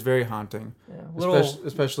 Yeah, it is very haunting, Yeah.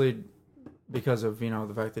 especially because of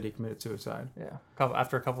the fact that he committed suicide. Yeah.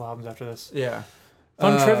 After a couple albums after this. Yeah.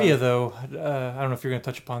 Fun trivia though. I don't know if you're going to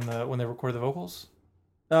touch upon when they recorded the vocals.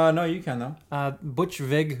 No, you can though. Butch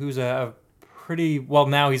Vig, who's now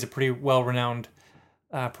he's a pretty well-renowned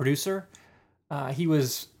producer. He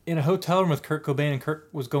was in a hotel room with Kurt Cobain, and Kurt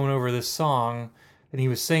was going over this song, and he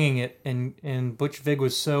was singing it, and Butch Vig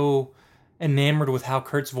was so enamored with how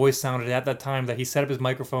Kurt's voice sounded at that time that he set up his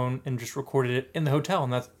microphone and just recorded it in the hotel,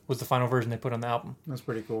 and that was the final version they put on the album. That's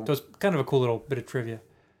pretty cool. So it's kind of a cool little bit of trivia.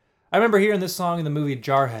 I remember hearing this song in the movie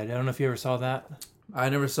Jarhead. I don't know if you ever saw that. I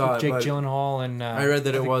never saw it. Jake but Gyllenhaal and I read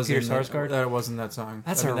that I it think was Peter in Sarsgaard. that it wasn't that song.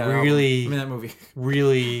 That's I mean, a that album. really- I mean that movie.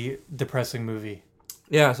 Really depressing movie.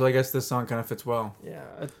 Yeah, so I guess this song kind of fits well. Yeah,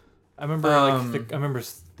 I remember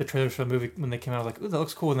the trailers for the movie when they came out. I was like, "Ooh, that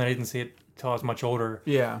looks cool," and then I didn't see it until I was much older.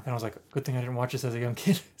 Yeah. And I was like, "Good thing I didn't watch this as a young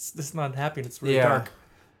kid. It's just not happy. And it's really Yeah.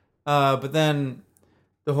 dark." But then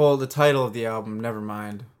the title of the album,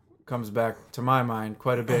 Nevermind, comes back to my mind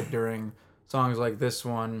quite a bit during songs like this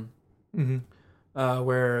one,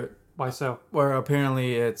 where Why so?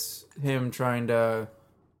 apparently it's him trying to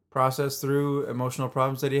process through emotional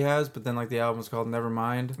problems that he has, but then like the album's called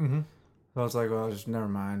Nevermind. Mm-hmm. So it's like, well, just never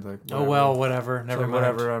mind. Like, Oh well, whatever. It's Never like,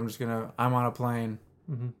 mind. whatever. I'm on a plane.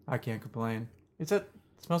 Mm-hmm. I can't complain. It's that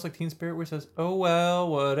Smells Like Teen Spirit where he says, "Oh well,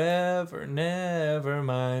 whatever, never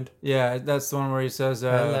mind." Yeah, that's the one where he says,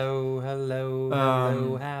 Hello, how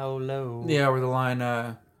low. yeah, where the line,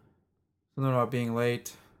 something about being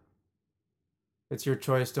late. It's your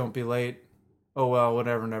choice, don't be late. Oh well,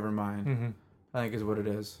 whatever, never mind. Mm-hmm. I think is what it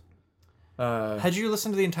is. Had you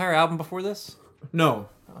listened to the entire album before this? No,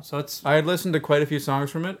 So it's I had listened to quite a few songs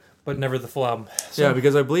from it. but never the full album. So Yeah,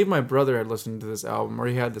 because I believe my brother had listened to this album, or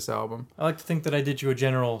he had this album. I like to think that I did you a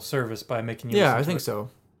general service by making you. Yeah, listen I to think it. so.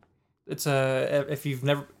 It's if you've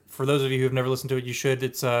never, for those of you who have never listened to it, you should.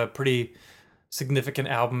 It's a pretty significant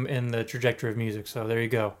album in the trajectory of music. So there you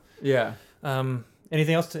go. Yeah.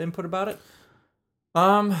 Anything else to input about it?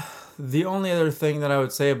 The only other thing that I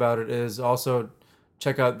would say about it is also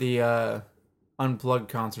check out the Unplugged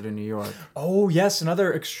concert in New York. Oh yes,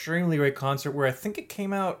 another extremely great concert where I think it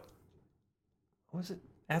came out. Was it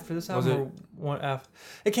after this album? Was or one after?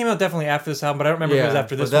 It came out definitely after this album, but I don't remember if it was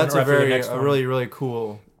after this but that's one or a after the very next a one. really really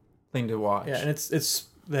cool thing to watch. Yeah, and it's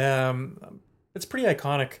pretty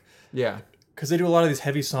iconic yeah, because they do a lot of these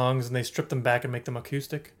heavy songs and they strip them back and make them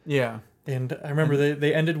acoustic. yeah. And I remember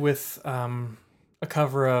they ended with a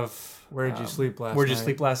cover of Where Did You Sleep Last Where Did You Night?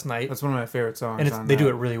 Sleep Last Night? That's one of my favorite songs. And on they do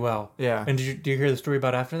that. it really well. Yeah. And do you hear the story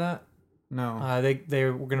about after that? No. They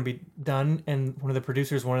were going to be done, and one of the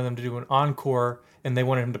producers wanted them to do an encore, and they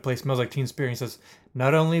wanted him to play "Smells Like Teen Spirit." And he says,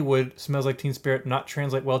 not only would "Smells Like Teen Spirit" not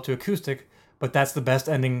translate well to acoustic, but that's the best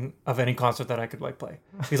ending of any concert that I could play.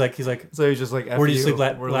 He's like, So he's just like, "Where Did You Sleep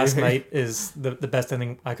We're Last leaving. Night" is the best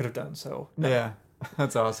ending I could have done. So no. Yeah,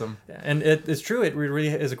 that's awesome. Yeah, and it's true. It really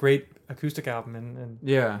is a great acoustic album, and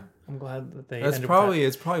Yeah, I'm glad that they. that's ended probably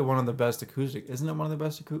it's probably one of the best acoustic. Isn't it one of the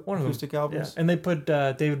best One of them. acoustic Yeah, albums? and they put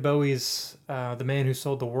David Bowie's "The Man Who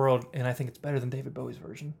Sold the World," and I think it's better than David Bowie's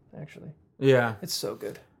version. Actually, Yeah, it's so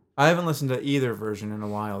good. I haven't listened to either version in a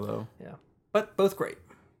while though. Yeah, but both great.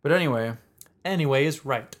 But anyway, Anyway is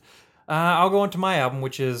right. I'll go into my album,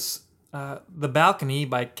 which is "The Balcony"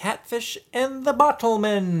 by Catfish and the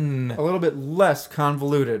Bottlemen. a little bit less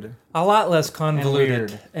convoluted. A lot less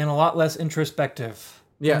convoluted weird. and a lot less introspective.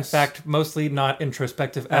 Yes. In fact, mostly not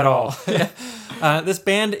introspective at all. This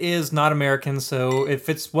band is not American, so it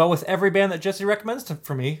fits well with every band that Jesse recommends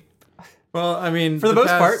for me. Well, I mean, For the most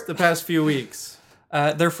part. the past few weeks.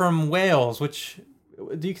 They're from Wales, which...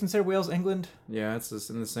 Do you consider Wales England? Yeah, it's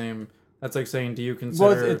just in the same. That's like saying, do you Well,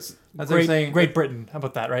 consider? it's that's Great, like saying Great Britain. How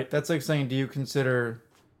about that, right? That's like saying, do you consider?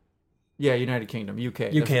 Yeah, United Kingdom,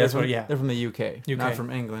 UK. UK, that's what. Yeah, They're from the UK, UK. not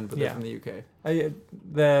from England, but Yeah. they're from the UK.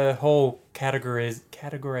 The whole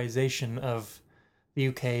categorization of the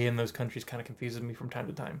UK and those countries kind of confuses me from time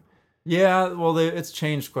to time. Yeah, well, it's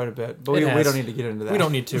changed quite a bit, but It we has. don't need to get into that. We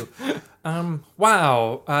don't need to.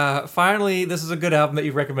 Wow. Finally, this is a good album that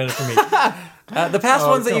you've recommended for me. The past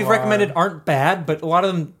ones that come you've recommended on. aren't bad, but a lot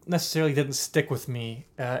of them necessarily didn't stick with me,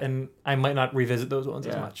 and I might not revisit those ones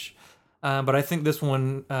as Yeah. much. But I think this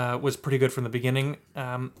one was pretty good from the beginning.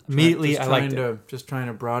 Immediately, I liked it. Just trying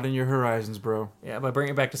to broaden your horizons, bro. Yeah, by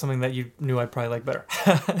bringing it back to something that you knew I'd probably like better.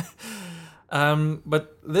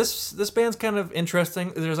 But this band's kind of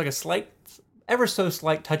interesting. There's like a slight, ever so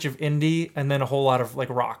slight touch of indie, and then a whole lot of like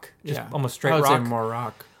rock, just Yeah. almost straight I would rock. say more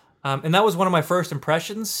rock. And that was one of my first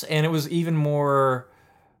impressions, and it was even more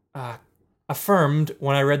affirmed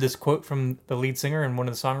when I read this quote from the lead singer and one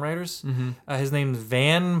of the songwriters. Mm-hmm. His name's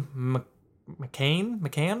Van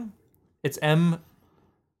McCann. It's M,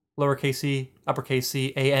 lowercase c, uppercase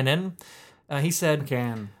C, A-N-N. He said,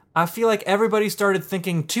 Can. I feel like everybody started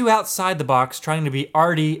thinking too outside the box, trying to be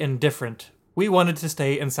arty and different. We wanted to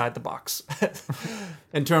stay inside the box.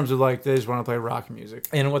 In terms of like, they just want to play rock music.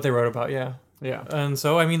 And what they wrote about, yeah. Yeah. And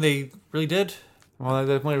so, I mean, they really did. Well,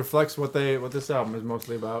 that definitely reflects what this album is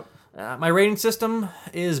mostly about. My rating system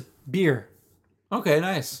is beer. Okay,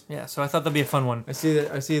 nice. Yeah, so I thought that'd be a fun one. I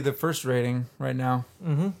see the first rating right now.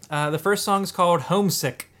 The first song is called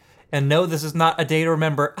Homesick. And no, this is not A Day to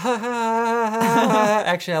Remember.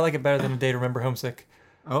 Actually, I like it better than A Day to Remember Homesick.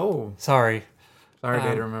 Oh, Sorry. sorry,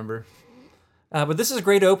 day to remember. But this is a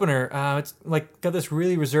great opener. It's like got this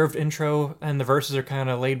really reserved intro, and the verses are kind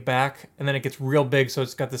of laid back, and then it gets real big, so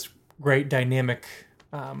it's got this great dynamic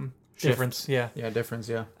difference. Yeah. Yeah, difference.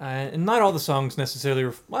 Yeah. And not all the songs necessarily...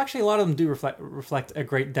 well, actually, a lot of them do reflect a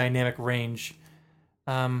great dynamic range.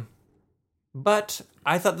 But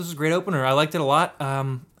I thought this was a great opener. I liked it a lot.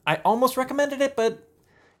 I almost recommended it, but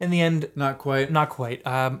in the end, Not quite. not quite.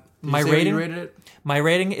 Did My you say what rating... you rated it? My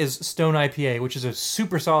rating is Stone IPA, which is a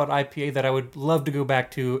super solid IPA that I would love to go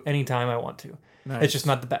back to anytime I want to. Nice. It's just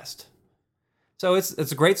not the best. So it's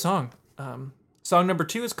a great song. Song number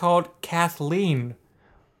 2 is called Kathleen.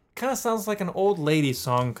 Kind of sounds like an old lady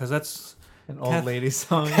song because that's An old lady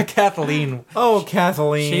song. Kathleen. Oh,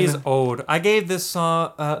 Kathleen. She's old. I gave this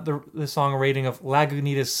song the song a rating of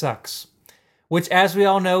Lagunitas Sucks, which, as we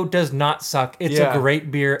all know, does not suck. It's Yeah. a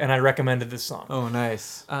great beer, and I recommended this song. Oh,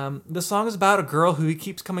 nice. The song is about a girl who he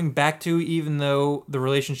keeps coming back to, even though the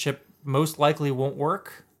relationship most likely won't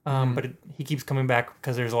work. but he keeps coming back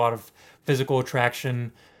because there's a lot of physical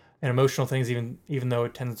attraction and emotional things, even though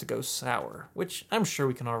it tends to go sour, which I'm sure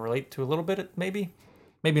we can all relate to a little bit, maybe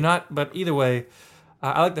not, but either way,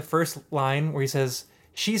 I like the first line where he says,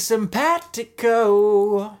 "She's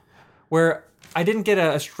simpatico," where I didn't get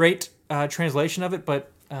a straight translation of it,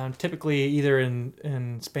 but typically either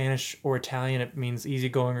in Spanish or Italian, it means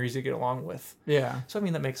easygoing or easy to get along with. Yeah. So, I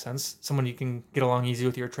mean, that makes sense. Someone you can get along easy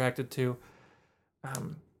with, you're attracted to.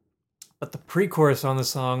 But the pre-chorus on the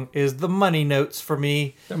song is the money notes for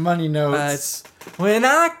me. The money notes. It's when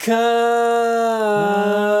I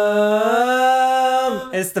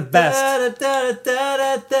come. It's the best.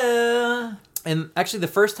 And actually, the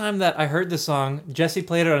first time that I heard this song, Jesse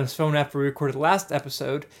played it on his phone after we recorded the last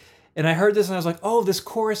episode. And I heard this and I was like, oh, this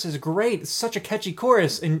chorus is great. It's such a catchy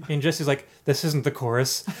chorus. And Jesse's like, this isn't the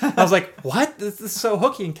chorus. I was like, what? This is so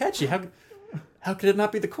hooky and catchy. How could it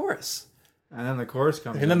not be the chorus? And then the chorus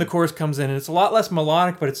comes in. And then the chorus comes in, and it's a lot less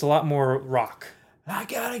melodic, but it's a lot more rock. I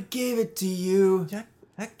gotta give it to you.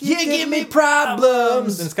 You give me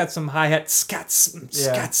problems. And it's got some hi-hat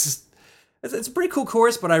scats. It's a pretty cool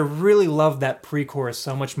chorus, but I really love that pre-chorus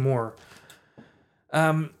so much more.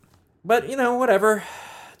 But, whatever.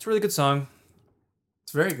 It's a really good song.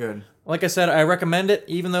 It's very good. Like I said, I recommend it,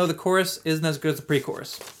 even though the chorus isn't as good as the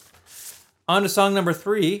pre-chorus. On to song number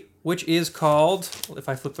 3, which is called, if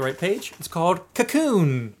I flip the right page, it's called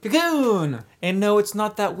Cocoon. Cocoon! And no, it's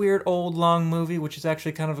not that weird old long movie, which is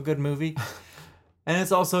actually kind of a good movie. And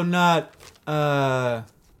it's also not, Kakuna.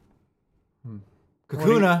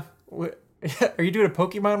 Are you doing a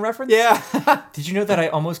Pokemon reference? Yeah. Did you know that I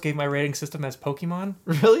almost gave my rating system as Pokemon?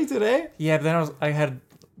 Really, today? Yeah, but then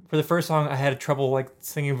for the first song, I had trouble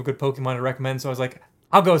thinking of a good Pokemon to recommend, so I was like,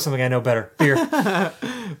 I'll go with something I know better. Beer.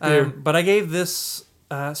 But I gave this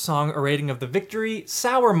song a rating of The Victory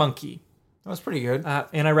Sour Monkey. That was pretty good.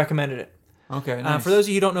 And I recommended it. Okay, nice. For those of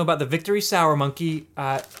you who don't know about The Victory Sour Monkey,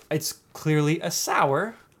 it's clearly a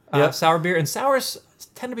sour. Yep. Sour beer. And sours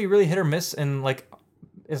tend to be really hit or miss, and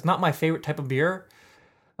it's not my favorite type of beer.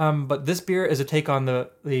 But this beer is a take on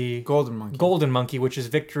the Golden Monkey. Golden Monkey, which is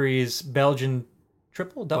Victory's Belgian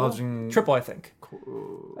triple, triple, I think.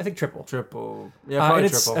 I think triple. Triple. Yeah, probably and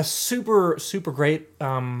it's triple. a super, super great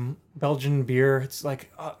Belgian beer. It's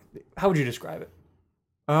how would you describe it?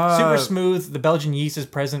 Super smooth. The Belgian yeast is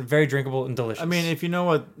present. Very drinkable and delicious. I mean, if you know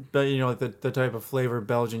what, the type of flavor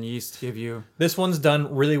Belgian yeast give you. This one's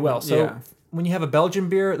done really well. So Yeah. when you have a Belgian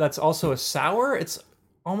beer that's also a sour, it's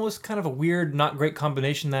almost kind of a weird, not great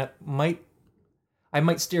combination that I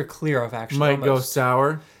might steer clear of, actually. Might go almost.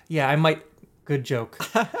 sour. Yeah, I might. Good joke.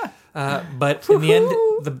 But in the end,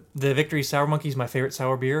 the Victory Sour Monkey is my favorite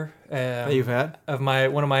sour beer. That you've had?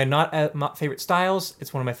 One of my not favorite styles.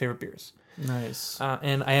 It's one of my favorite beers. Nice.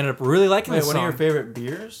 And I ended up really liking this one song. of your favorite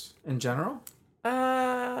beers in general?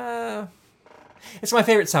 It's my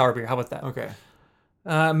favorite sour beer. How about that? Okay.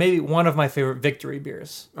 Maybe one of my favorite Victory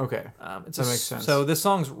beers. Okay. That makes sense. So this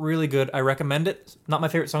song's really good. I recommend it. Not my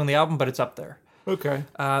favorite song on the album, but it's up there. Okay.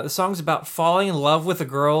 The song's about falling in love with a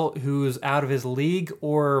girl who's out of his league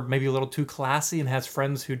or maybe a little too classy and has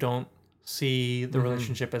friends who don't see the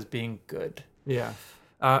relationship as being good. Yeah.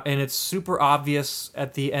 And it's super obvious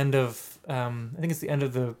at the end of, I think it's the end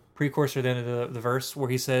of the pre-chorus or the end of the verse where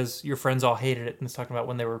he says, your friends all hated it. And it's talking about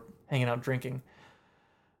when they were hanging out drinking.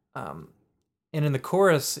 And in the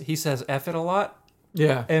chorus, he says F it a lot.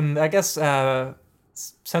 Yeah. And I guess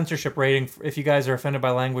censorship rating, if you guys are offended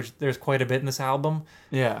by language, there's quite a bit in this album.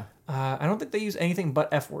 Yeah. I don't think they use anything but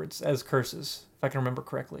F words as curses, if I can remember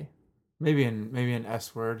correctly. Maybe an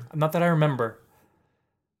S word. Not that I remember.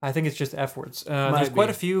 I think it's just F words. There's quite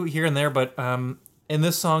a few here and there, but in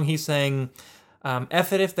this song, he's saying,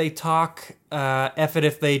 F it if they talk, F it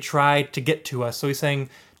if they try to get to us. So he's saying,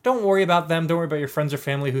 don't worry about them. Don't worry about your friends or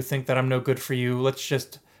family who think that I'm no good for you. Let's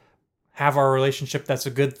just have our relationship. That's a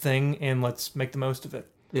good thing, and let's make the most of it.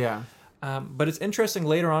 Yeah. But it's interesting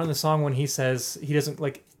later on in the song when he says he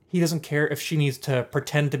doesn't care if she needs to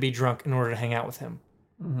pretend to be drunk in order to hang out with him.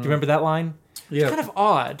 Do you remember that line? Yeah. It's kind of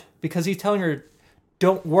odd because he's telling her,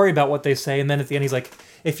 don't worry about what they say. And then at the end, he's like,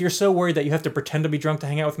 if you're so worried that you have to pretend to be drunk to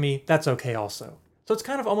hang out with me, that's okay also. So it's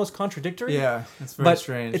kind of almost contradictory. Yeah, it's very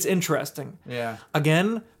strange. It's interesting. Yeah.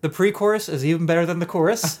 Again, the pre-chorus is even better than the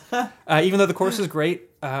chorus. Even though the chorus is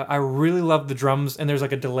great, I really love the drums, and there's a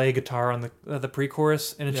delay guitar on the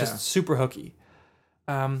pre-chorus, and it's just super hooky.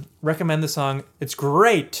 Recommend the song. It's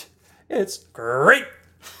great. It's great.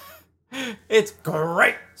 It's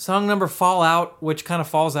great. Song number Fallout, which kind of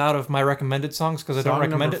falls out of my recommended songs because I don't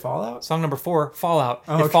recommend it. Fallout? Song number 4, Fallout.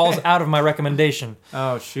 Oh, It falls out of my recommendation.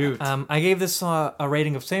 Oh, shoot. I gave this a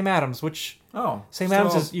rating of Sam Adams, which Sam still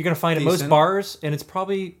Adams is you're going to find at most decent. bars, and it's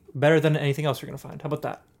probably better than anything else you're going to find. How about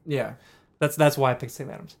that? Yeah, That's why I picked Sam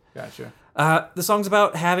Adams. gotcha. The song's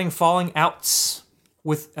about having falling outs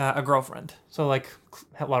with a girlfriend. So, like,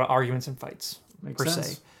 a lot of arguments and fights, Makes per sense.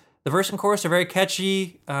 se. The verse and chorus are very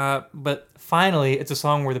catchy, but finally, it's a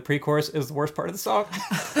song where the pre-chorus is the worst part of the song.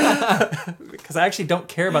 Because I actually don't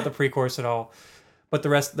care about the pre-chorus at all. But the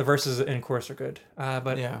verses and chorus are good.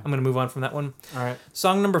 But Yeah. I'm going to move on from that one. All right.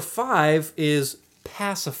 Song number 5 is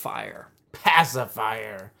Pacifier.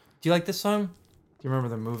 Pacifier. Do you like this song? Do you remember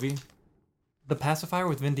the movie? The Pacifier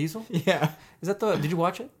with Vin Diesel? Yeah. Is that the? Did you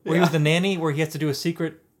watch it? Where he Yeah. was the nanny, where he has to do a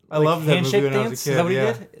secret. I love that movie handshake when I was a dance. kid, Is that what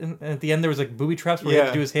yeah. he did? And at the end, there was like booby traps where he had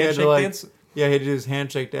to do his he had handshake to, like- dance. Yeah, he had to do his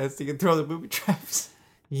handshake dance. He could throw the booby traps.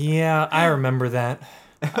 Yeah, I remember that.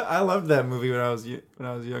 I loved that movie when I was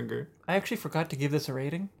younger. I actually forgot to give this a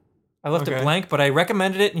rating. I left it Okay. blank, but I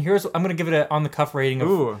recommended it, and I'm going to give it a on the cuff rating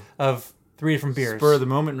Ooh, of 3 different beers. spur of the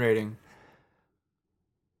moment rating.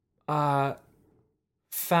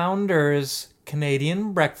 Founders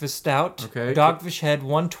Canadian Breakfast Stout, Okay. Dogfish Head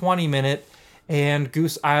 120 minute, and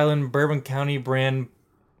Goose Island Bourbon County brand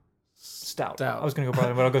Stout. I was going to go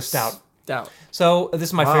brother, but I'll go Stout. Stout. So this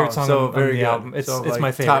is my Wow, favorite song so on very the good. album. It's So, it's like,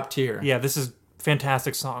 my favorite. top tier. Yeah, this is a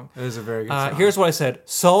fantastic song. It is a very good song. Here's what I said: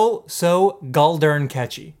 so guldern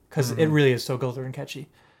catchy, because it really is so guldern catchy.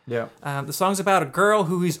 Yeah. The song's about a girl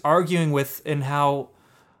who he's arguing with, and how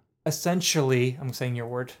essentially, I'm saying your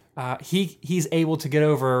word, he's able to get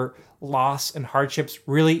over loss and hardships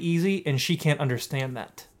really easy, and she can't understand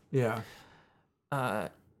that. Yeah.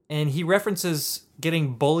 And he references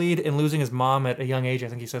getting bullied and losing his mom at a young age. I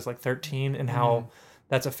think he says like 13, and how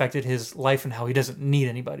that's affected his life, and how he doesn't need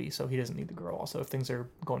anybody, so he doesn't need the girl. Also, if things are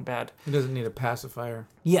going bad, He doesn't need a pacifier.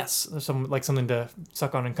 yes, there's something to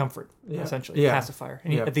suck on and comfort, essentially, Yeah. pacifier.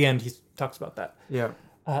 And Yeah. at the end, he talks about that. Yeah.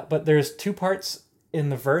 But there's 2 parts in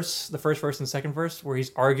the verse, the first verse and second verse, where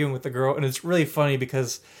he's arguing with the girl, and it's really funny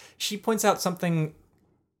because she points out something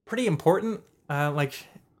pretty important. Like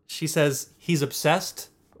she says he's obsessed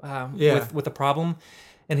with a problem,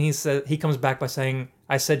 and he comes back by saying,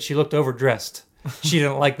 "I said she looked overdressed. She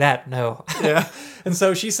didn't like that. No." Yeah. And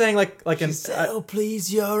so she's saying like She said, "Oh,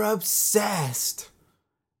 please, you're obsessed."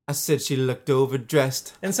 I said she looked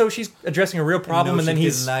overdressed. and so she's addressing a real problem, and then she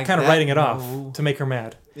he's didn't like kind of that. writing it off No. to make her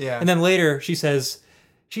mad. Yeah. And then later she says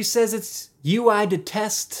it's you I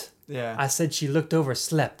detest. Yeah. I said she looked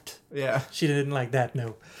overslept. Yeah. She didn't like that,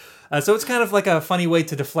 no. So it's kind of like a funny way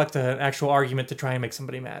to deflect an actual argument to try and make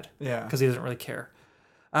somebody mad. Yeah. Because he doesn't really care.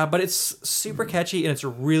 But it's super catchy, and it's a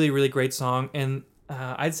really, really great song. And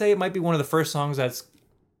I'd say it might be one of the first songs that's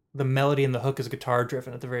the melody and the hook is guitar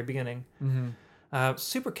driven at the very beginning. Mm-hmm.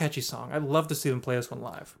 Super catchy song. I'd love to see them play this one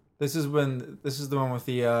live. This is the one with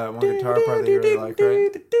the one guitar part that you really like,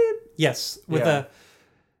 right? Yes, with Yeah.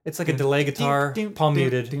 it's like a delay guitar, palm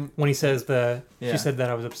muted. When he says Yeah. she said that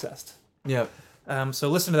I was obsessed. Yep. So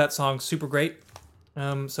listen to that song, super great.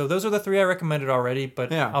 So those are the 3 I recommended already,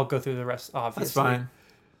 but Yeah. I'll go through the rest, obviously. That's fine.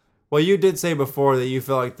 Well, you did say before that you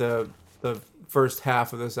feel like the first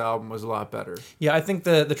half of this album was a lot better. Yeah, I think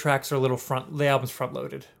the tracks are a little the album's front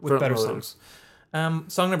loaded with better Front-loaded. songs.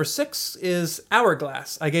 Song number 6 is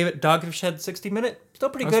Hourglass. I gave it Dogfish Head 60 minute. Still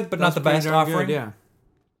pretty good, but not the pretty best darn offering. Good,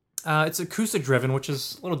 yeah. It's acoustic driven, which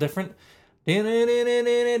is a little different. Oh,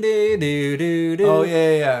 Oh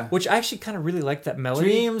yeah. Which I actually kind of really like that melody.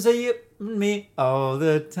 Dreams of you and me all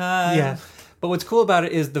the time. Yeah. But what's cool about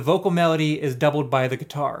it is the vocal melody is doubled by the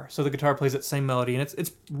guitar. So the guitar plays that same melody, and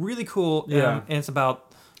it's really cool. Yeah. And it's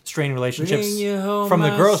about strained relationships Bring you home from the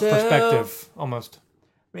girl's myself. perspective, almost.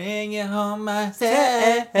 Bring you home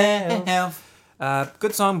myself.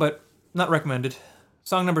 Good song, but not recommended.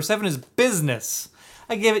 Song number 7 is Business.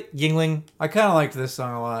 I gave it Yingling. I kind of liked this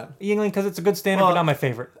song a lot. Yingling because it's a good standard, Well, but not my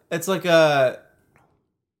favorite. It's like a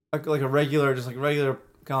regular, just like regular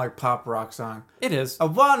kind of like pop rock song. It is. I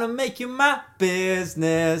wanna make you my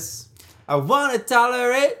business. I wanna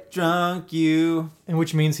tolerate drunk you. And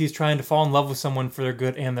which means he's trying to fall in love with someone for their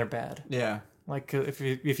good and their bad. Yeah. Like if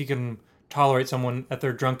you can tolerate someone at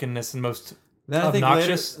their drunkenness and most Then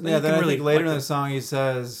obnoxious, I think later like in the them. song he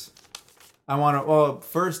says, "I want to." Well,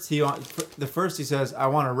 first he says, "I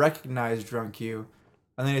want to recognize drunk you,"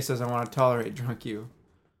 and then he says, "I want to tolerate drunk you."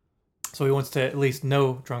 So he wants to at least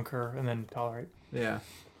know drunk her and then tolerate. Yeah.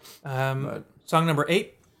 Song number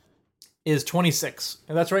 8 is 26.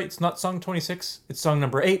 And that's right, it's not song 26. It's song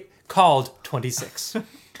number 8 called 26.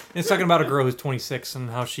 It's talking about a girl who's 26 and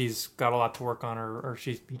how she's got a lot to work on, or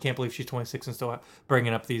he can't believe she's 26 and still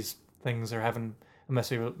bringing up these things or having a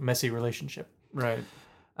messy relationship. Right.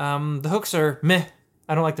 The hooks are meh.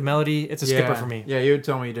 I don't like the melody. It's a skipper for me. Yeah, you had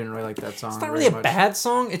told me you didn't really like that song. It's not really a bad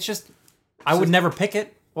song. It's just I would never pick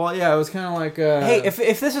it. Well, yeah, it was kind of like. Hey,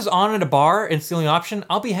 if this is on at a bar and it's the only option,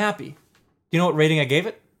 I'll be happy. You know what rating I gave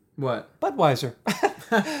it? What? Budweiser.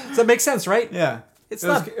 Does that make sense, right? Yeah. It's it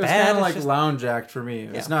not was bad. kind of like just, lounge act for me.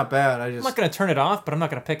 Yeah. It's not bad. I'm not going to turn it off, but I'm not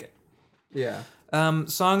going to pick it. Yeah.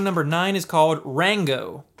 Song number 9 is called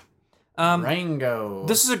Rango. Rango.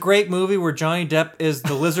 This is a great movie where Johnny Depp is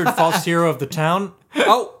the lizard false hero of the town.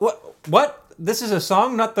 Oh, what? This is a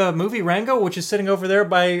song, not the movie Rango, which is sitting over there in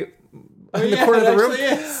the corner of the room.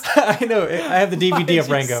 I know. I have the DVD of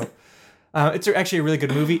Rango. It's actually a really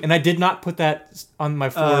good movie, and I did not put that on my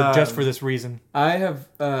floor just for this reason. I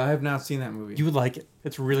have not seen that movie. You would like it.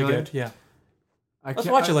 It's really good. Yeah. Let's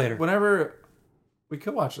watch it later. Whenever we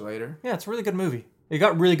could watch it later. Yeah, it's a really good movie. It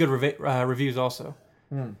got really good reviews also.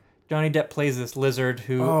 Johnny Depp plays this lizard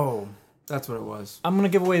who... Oh, that's what it was. I'm going to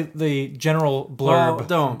give away the general blurb. Well,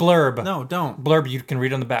 don't. Blurb. No, don't. Blurb you can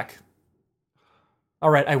read on the back. All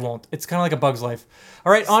right, I won't. It's kind of like A Bug's Life.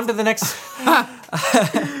 All right, on to the next...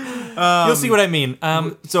 You'll see what I mean.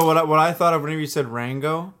 So what I thought of whenever you said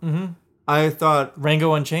Rango, I thought...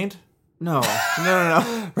 Rango Unchained? No.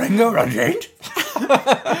 Rango Unchained?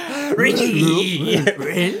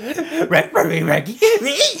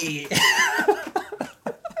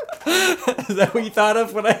 Is that what you thought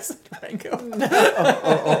of when I said Rango? No.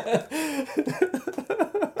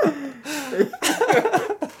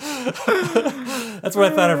 That's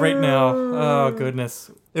what I thought of right now. Oh,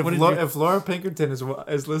 goodness. If Laura Pinkerton is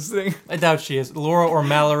listening... I doubt she is. Laura or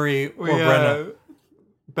Mallory or Brenna.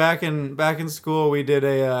 Back in school, we did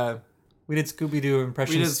we did Scooby-Doo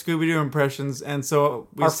impressions. We did Scooby-Doo impressions, and so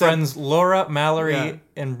our friends Laura, Mallory,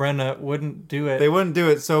 and Brenna wouldn't do it. They wouldn't do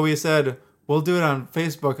it, so we said, we'll do it on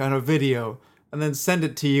Facebook on a video, and then send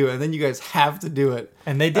it to you, and then you guys have to do it.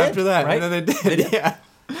 And they did, after that, right? And then they did. Yeah.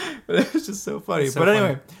 But it was just so funny. So but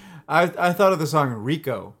anyway, I thought of the song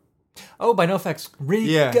Rico. Oh, by NoFX. Rico.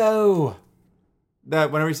 Yeah.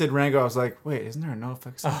 That whenever you said Rango, I was like, wait, isn't there a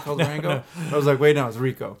NoFX song called Rango? No. I was like, wait, no, it's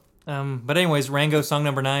Rico. But anyways, Rango, song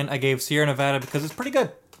number 9, I gave Sierra Nevada because it's pretty good.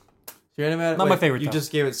 Sierra Nevada? Not my favorite, You though.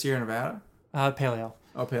 just gave it Sierra Nevada? Paleo.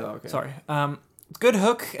 Oh, Paleo, okay. Sorry. Good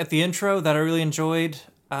hook at the intro that I really enjoyed.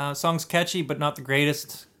 Song's catchy, but not the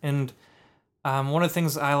greatest. And one of the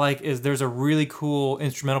things I like is there's a really cool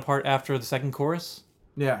instrumental part after the second chorus.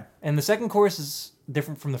 Yeah. And the second chorus is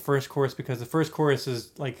different from the first chorus because the first chorus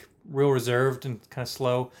is like real reserved and kind of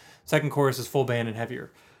slow. Second chorus is full band and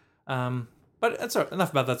heavier. But that's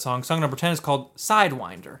enough about that song. Song number 10 is called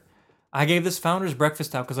Sidewinder. I gave this Founder's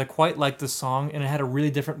Breakfast out because I quite liked this song and it had a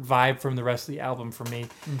really different vibe from the rest of the album for me.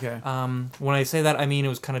 Okay. When I say that, I mean it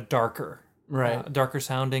was kind of darker. Right. Darker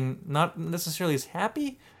sounding, not necessarily as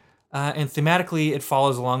happy. And thematically, it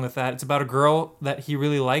follows along with that. It's about a girl that he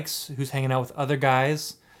really likes who's hanging out with other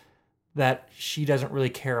guys that she doesn't really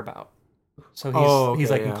care about. So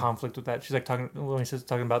he's like in conflict with that. She's like talking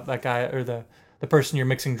about that guy or the person you're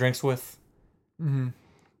mixing drinks with.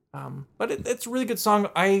 Mm-hmm. But it's a really good song.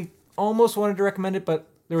 I almost wanted to recommend it, but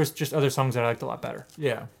there was just other songs that I liked a lot better.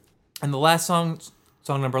 Yeah. And the last song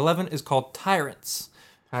number 11, is called Tyrants.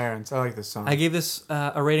 Tyrants. I like this song. I gave this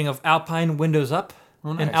a rating of Alpine Windows Up.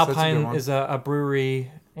 Oh, nice. And Alpine is a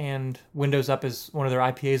brewery, and Windows Up is one of their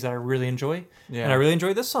IPAs that I really enjoy. Yeah. And I really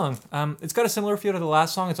enjoyed this song. It's got a similar feel to the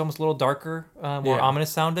last song. It's almost a little darker, more ominous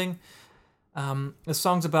sounding. This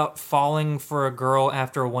song's about falling for a girl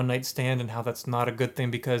after a one-night stand and how that's not a good thing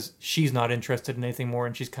because she's not interested in anything more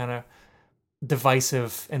and she's kind of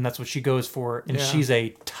divisive and that's what she goes for. And she's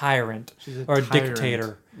a tyrant or a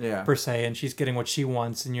dictator, per se, and she's getting what she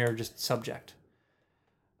wants and you're just subject.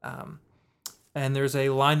 And there's a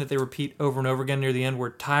line that they repeat over and over again near the end where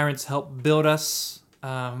tyrants help build us.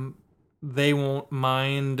 They won't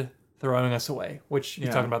mind throwing us away, which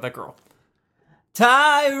you're talking about that girl.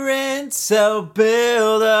 Tyrants help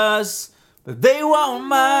build us, but they won't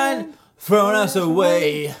mind throwing us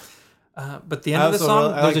away. But the end of the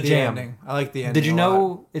song, there's a jam. Ending. I like the ending. Did you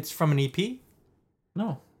know it's from an EP?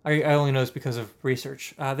 No. I only know this because of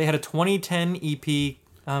research. They had a 2010 EP,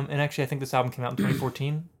 and actually I think this album came out in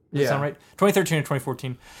 2014. Does that sound right? 2013 or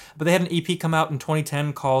 2014. But they had an EP come out in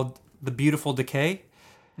 2010 called The Beautiful Decay.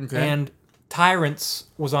 Okay. And Tyrants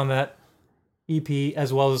was on that EP,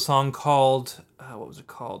 as well as a song called, what was it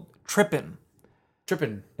called? Trippin'.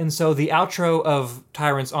 And so the outro of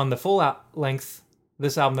Tyrants on the full length,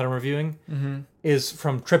 this album that I'm reviewing, is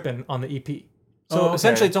from Trippin' on the EP. So okay.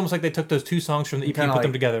 essentially, it's almost like they took those two songs from the EP and Kinda put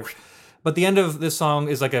them like- together. But the end of this song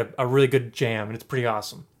is like a really good jam, and it's pretty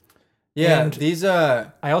awesome. Yeah, And these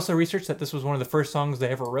I also researched that this was one of the first songs they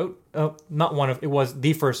ever wrote. Not one of, it was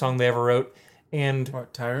the first song they ever wrote. And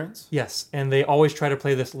what, Tyrants? yes, and they always try to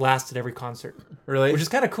play this last at every concert, Really? which is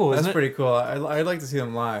kind of cool, That's isn't it? pretty cool. I'd like to see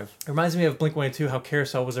them live. It reminds me of Blink-182, how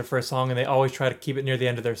Carousel was their first song, and they always try to keep it near the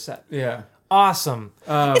end of their set. Yeah. Awesome.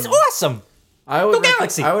 It's awesome. I would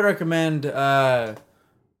Galaxy! I would recommend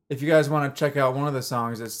if you guys want to check out one of the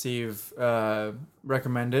songs that Steve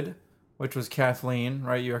recommended, which was Kathleen,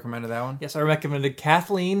 right? You recommended that one? Yes, I recommended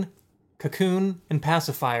Kathleen, Cocoon, and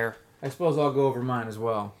Pacifier. I suppose I'll go over mine as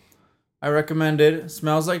well. I recommended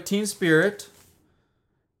Smells Like Teen Spirit,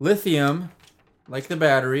 Lithium, like the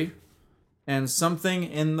battery, and Something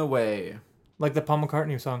in the Way. Like the Paul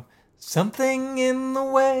McCartney song. Something in the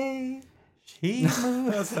way. She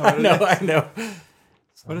moves. That's not what it is. I know.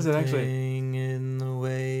 What is it actually? Something in the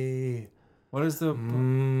way. What is the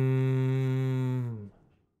Mm.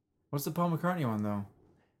 what's the Paul McCartney one though?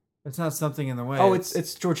 It's not Something in the Way. Oh,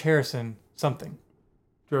 it's George Harrison. Something.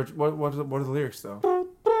 George. What are the lyrics though?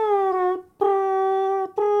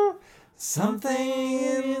 Something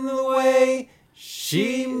in the way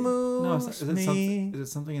she moves No, is it me. something? Is it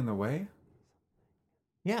Something in the Way?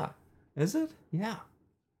 Yeah, Is it? yeah.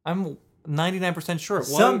 I'm 99% sure it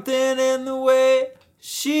was. Something in the way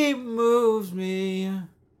she moves me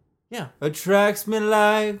Yeah. attracts me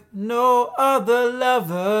like no other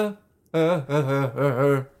lover.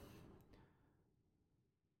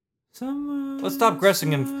 Let's stop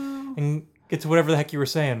gressing and get to whatever the heck you were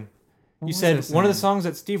saying. You was said I one of the saying? songs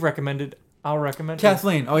that Steve recommended, I'll recommend.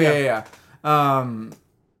 Kathleen. Oh yeah.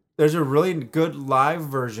 There's a really good live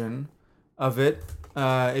version of it.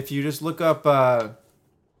 If you just look up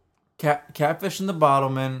Catfish and the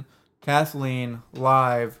Bottlemen, Kathleen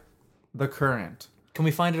live, The Current. Can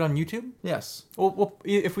we find it on YouTube? Yes, Well,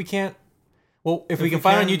 if we can't, if we we can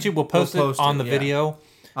find it on can, YouTube, we'll post we'll it post on it, the yeah. video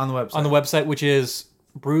on the website. on the website, which is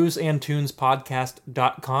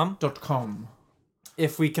bruiseandtunespodcast.com. .com.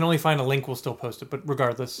 If we can only find a link, we'll still post it. But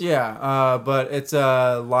regardless, Yeah, but it's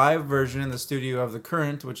a live version in the studio of The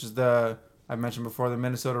Current, which is I mentioned before, the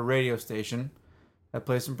Minnesota radio station that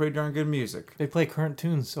plays some pretty darn good music. they play current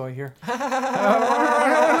tunes, so I hear.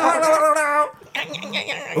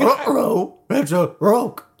 Uh-oh, it's a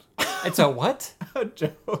roke. It's a what? A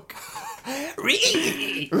joke.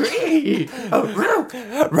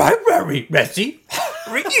 Right, very messy.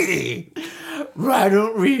 Why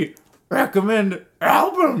don't we recommend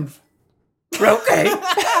albums? Okay.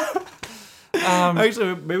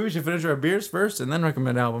 Actually, maybe we should finish our beers first and then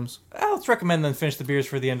recommend albums. Let's recommend then finish the beers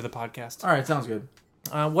for the end of the podcast. All right, sounds good.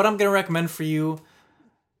 What I'm going to recommend for you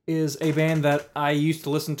is a band that I used to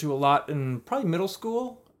listen to a lot in probably middle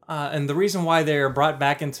school. And the reason why they're brought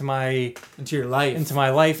back into my Into your life.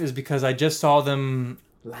 life is because I just saw them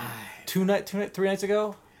live. 3 nights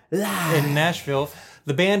ago in Nashville.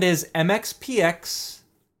 The band is MXPX.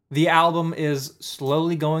 The album is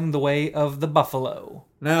Slowly Going the Way of the Buffalo.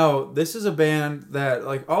 Now, this is a band that,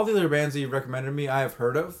 like all the other bands that you recommended me, I have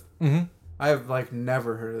heard of. Mm-hmm. I have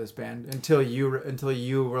never heard of this band until you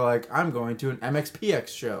were like, I'm going to an MXPX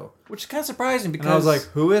show, Which is kind of surprising because and I was like,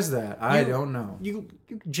 who is that? I You- don't know. you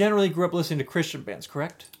generally grew up listening to Christian bands,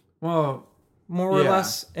 correct? Well, More or Yeah.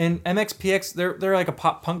 less. And MXPX, they're like a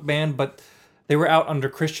pop punk band, but they were out under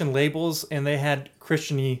Christian labels and they had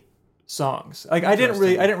Christian-y songs. Like I didn't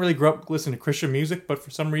really grow up listening to Christian music, but for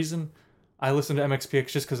some reason I listened to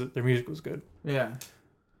MXPX just because their music was good. yeah.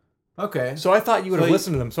 Okay, So I thought you would So have you-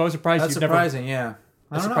 listened to them. So I was surprised that's you'd never. surprising. Yeah,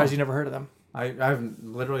 I I'm don't surprised know. you never heard of them. I've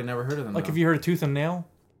literally never heard of them. Like, though. have you heard of Tooth and Nail,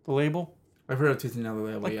 the label? I've heard of Tooth and Nail the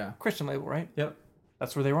label. Like Yeah. Christian label, right? Yep.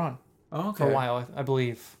 That's where they were on Oh, okay. for a while, I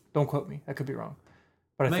believe. Don't quote me. I could be wrong.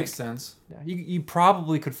 But I Makes think sense. yeah, you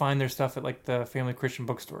probably could find their stuff at like the Family Christian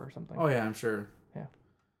Bookstore or something. Oh yeah, I'm sure. Yeah.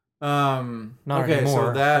 Not Not okay. anymore.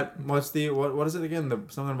 So that what is it again?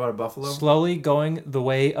 Something about a buffalo. Slowly Going the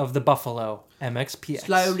Way of the Buffalo, MXPX.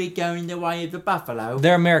 going the way of the buffalo.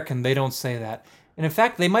 They're American. They don't say that. And in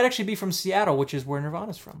fact, they might actually be from Seattle, which is where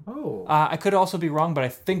Nirvana's from. Oh. I could also be wrong, but I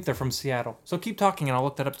think they're from Seattle. So keep talking, and I'll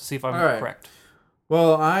look that up to see if I'm All right. correct.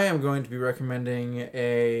 Well, I am going to be recommending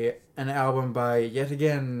an album by yet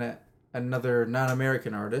again another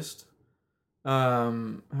non-American artist.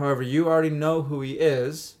 However, you already know who he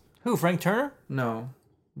is. Who, Frank Turner? No,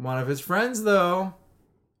 one of his friends though.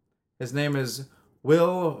 His name is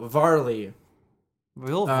Will Varley.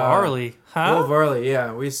 Will Varley. Huh? Will Varley,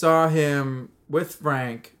 yeah. We saw him with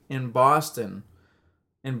Frank in Boston.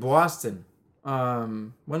 When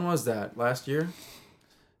was that? Last year?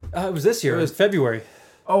 It was this year. It It was was- February.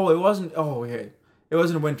 Oh, it wasn't. Oh, wait. It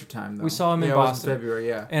wasn't wintertime though. We saw him in it was Boston. February,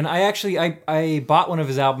 yeah. And I bought one of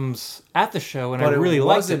his albums at the show, and But I really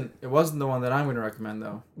liked it. It wasn't the one that I'm going to recommend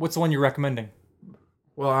though. What's the one you're recommending?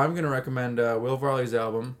 Well, I'm going to recommend Will Varley's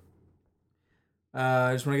album.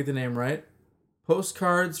 I just want to get the name right.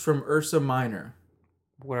 Postcards from Ursa Minor.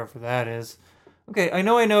 Whatever that is. Okay, I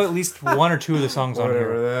know at least one or two of the songs on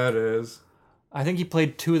Whatever here. that is. I think he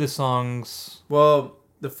played two of the songs. Well,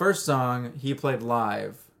 the first song he played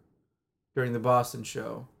live during the Boston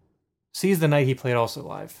show. Seize the Night he played also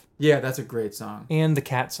live. Yeah, that's a great song. And the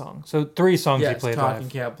Cat song. So 3 songs he Yes, played Talking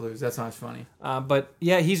live. Cat Blues. That sounds funny. But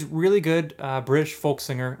yeah, he's really good British folk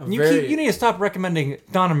singer. And very- you need to stop recommending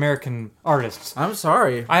non-American artists. I'm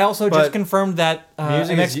sorry. I also But just confirmed that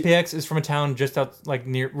music is- MXPX is from a town just out, like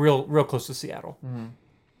near, real close to Seattle.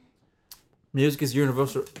 Music is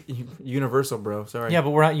universal, bro. Sorry. Yeah, but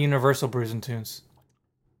we're not Universal Brews and Tunes.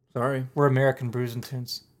 Sorry. We're American Brews and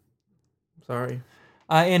Tunes. Sorry.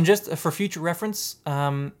 And just for future reference,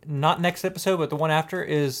 not next episode, but the one after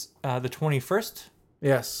is the 21st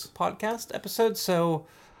Yes. podcast episode. So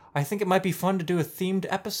I think it might be fun to do a themed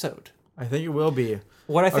episode. I think it will be.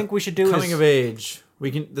 What I think we should do Coming is of age.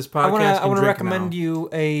 We can. This podcast. I want to drink recommend now.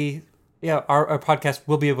 you our podcast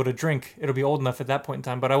will be able to drink. It'll be old enough at that point in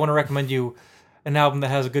time. But I want to recommend you an album that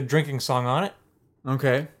has a good drinking song on it.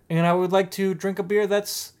 Okay. And I would like to drink a beer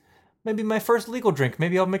that's maybe my first legal drink.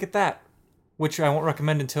 Maybe I'll make it that, which I won't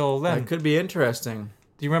recommend until then. That could be interesting.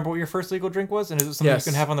 Do you remember what your first legal drink was? And is it something Yes.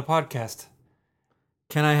 you can have on the podcast?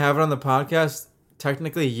 Can I have it on the podcast?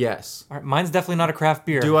 Technically, yes. All right, mine's definitely not a craft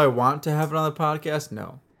beer. Do I want to have it on the podcast?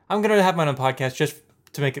 No. I'm going to have mine on the podcast just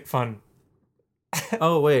to make it fun.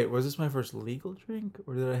 Oh, wait. Was this my first legal drink?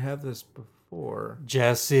 Or did I have this before?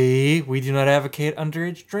 Jesse, we do not advocate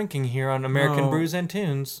underage drinking here on American No. Brews and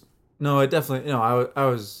Tunes. No, I definitely... No, I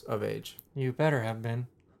was of age. You better have been.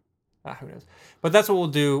 Who knows? But that's what we'll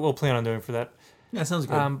do. We'll plan on doing for that. Yeah, sounds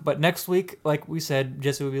good. But next week, like we said,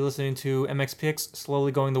 Jesse will be listening to MXPX,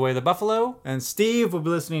 Slowly Going the Way of the Buffalo. And Steve will be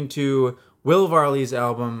listening to Will Varley's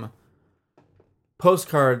album,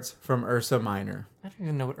 Postcards from Ursa Minor. I don't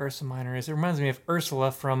even know what Ursa Minor is. It reminds me of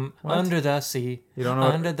Ursula from What? Under the Sea. You don't know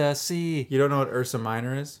Under the Sea. You don't know what Ursa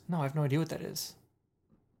Minor is? No, I have no idea what that is.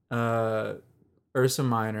 Ursa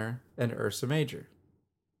Minor and Ursa Major.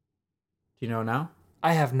 Do you know now?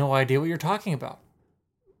 I have no idea what you're talking about.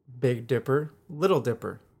 Big Dipper, Little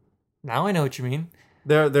Dipper. Now I know what you mean.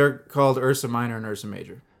 They're called Ursa Minor and Ursa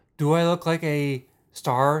Major. Do I look like a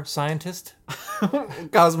star scientist?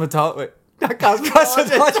 Cosmetologist.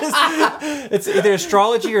 It's either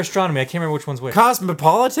astrology or astronomy. I can't remember which one's which.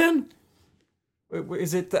 Cosmopolitan?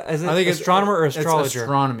 Is it I think it's astronomer or it's astrologer?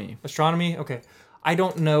 astronomy. Astronomy? Okay. I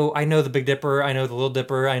don't know. I know the Big Dipper. I know the Little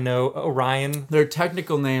Dipper. I know Orion. Their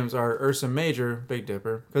technical names are Ursa Major, Big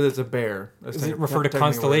Dipper, because it's a bear. That's Does it technically refer to what it is.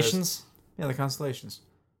 constellations? Yeah, the constellations.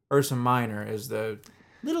 Ursa Minor is the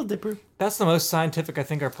Little Dipper. That's the most scientific I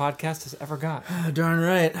think our podcast has ever got. Darn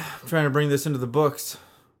right. I'm trying to bring this into the books.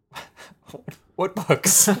 What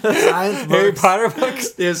books? Science Harry books. Potter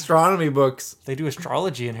books? The astronomy books. They do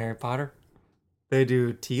astrology in Harry Potter. They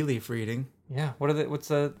do tea leaf reading. Yeah. What's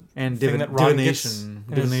the And thing that Ron gets divination.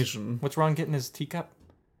 in his- Divination. What's Ron getting in his teacup?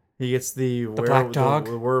 He gets the black dog?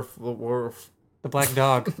 The werewolf. The black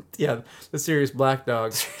dog. Yeah, the serious black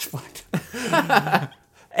dog.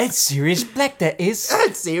 It's Sirius Black, that is.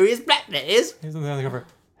 It's serious black, that is. Here's on the other cover.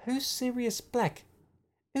 Who's Sirius Black?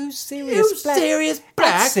 Who's Sirius Who's Black? Sirius That's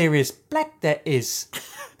Black? Sirius Black, that is.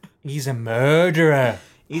 He's a murderer.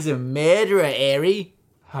 He's a murderer, Harry.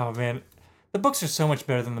 Oh man, the books are so much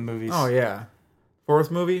better than the movies. Oh yeah. Fourth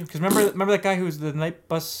movie. Because remember that guy who was the night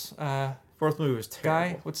bus Fourth movie was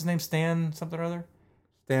terrible. guy? What's his name? Stan something or other.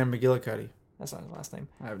 Dan McGillicuddy. That's not his last name.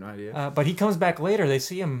 I have no idea. But he comes back later. They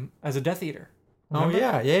see him as a Death Eater. Oh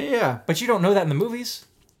Remember? yeah. But you don't know that in the movies.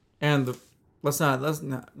 And let's not.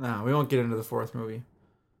 No, we won't get into the fourth movie.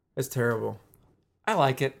 It's terrible. I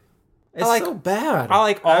like it. It's like- so bad. I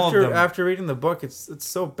like all of them. After reading the book, it's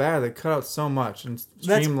so bad. They cut out so much and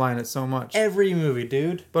That's- streamline it so much. Every movie,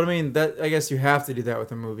 dude. But I mean, that I guess you have to do that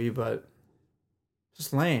with a movie, but it's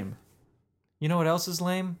just lame. You know what else is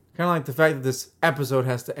lame? Kind of like the fact that this episode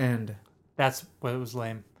has to end. That's what was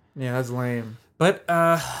lame. Yeah, that's lame. But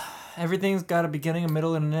everything's got a beginning, a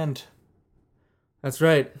middle, and an end. That's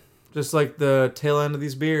right. Just like the tail end of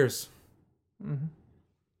these beers. Mm-hmm.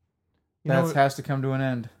 You know That has to come to an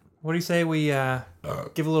end. what do you say we give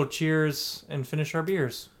a little cheers and finish our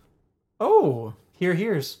beers? Oh,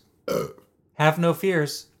 Here's. Have no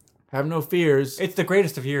fears. have no fears. It's the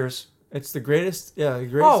greatest of years. It's the greatest. Yeah, the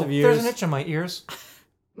greatest Oh, of years. there's an itch on my ears.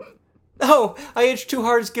 Oh, I itch too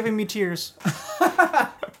hard. It's giving me tears.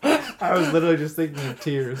 I was literally just thinking of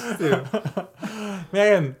tears, too.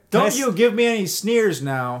 Man, Don't you give me any sneers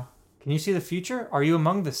now. Can you see the future? Are you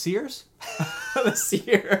among the seers? The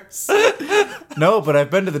Sears. No, but I've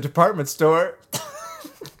been to the department store.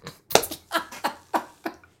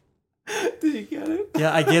 Did you get it?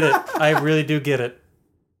 Yeah, I get it. I really do get it.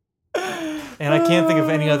 And I can't think of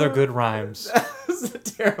any other good rhymes. This is a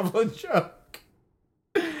terrible joke.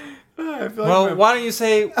 I feel Well, like why don't you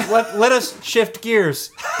say, let us shift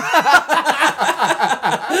gears.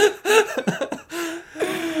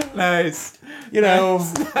 nice. You know,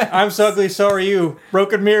 I'm so ugly, so are you.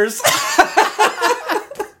 Broken mirrors.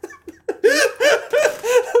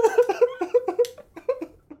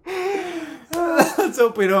 Let's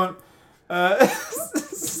hope we don't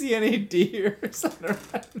see any deers.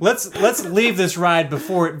 Let's leave this ride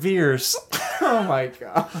before it veers. Oh my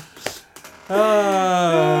god.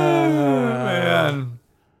 Man.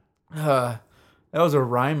 That was a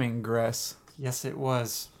rhyming gress. Yes, it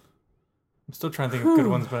was. I'm still trying to think of good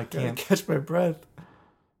ones, but I Can't can't. catch my breath.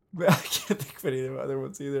 I can't think of any other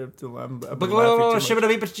ones either until I'm laughing too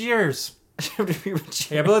much. Cheers.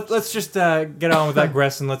 Yeah, but let's just get on with that,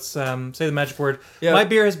 Gress, and let's say the magic word. Yeah. My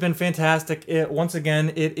beer has been fantastic. Once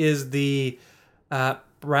again, it is the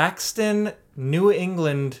Braxton New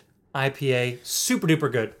England IPA. Super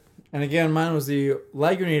duper good. And again, mine was the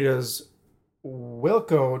Lagunitas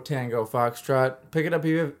Wilco Tango Foxtrot. Pick it up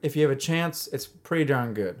if you have a chance. It's pretty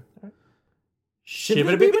darn good.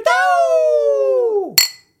 Shibbity-bee-bee-doo!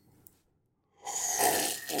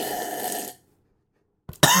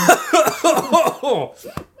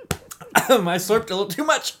 I slurped a little too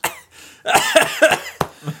much.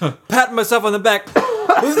 Patting myself on the back.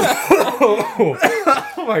 Oh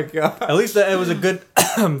my god. At least it was a good,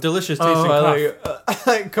 delicious tasting cough.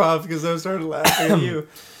 I coughed because I started laughing at you.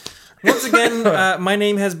 Once again, my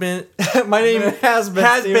name has been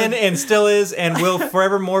Steven. and still is and will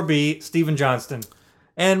forevermore be Stephen Johnston.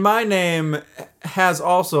 And my name has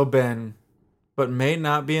also been, but may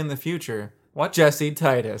not be in the future. What? Jesse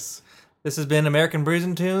Titus. This has been American Brews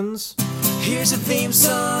and Tunes. Here's a theme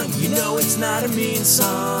song, you know it's not a mean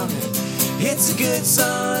song. It's a good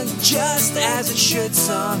song, just as it should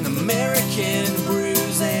song. American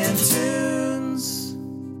Brews and Tunes.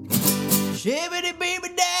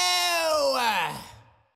 Shibbity-beeby-da!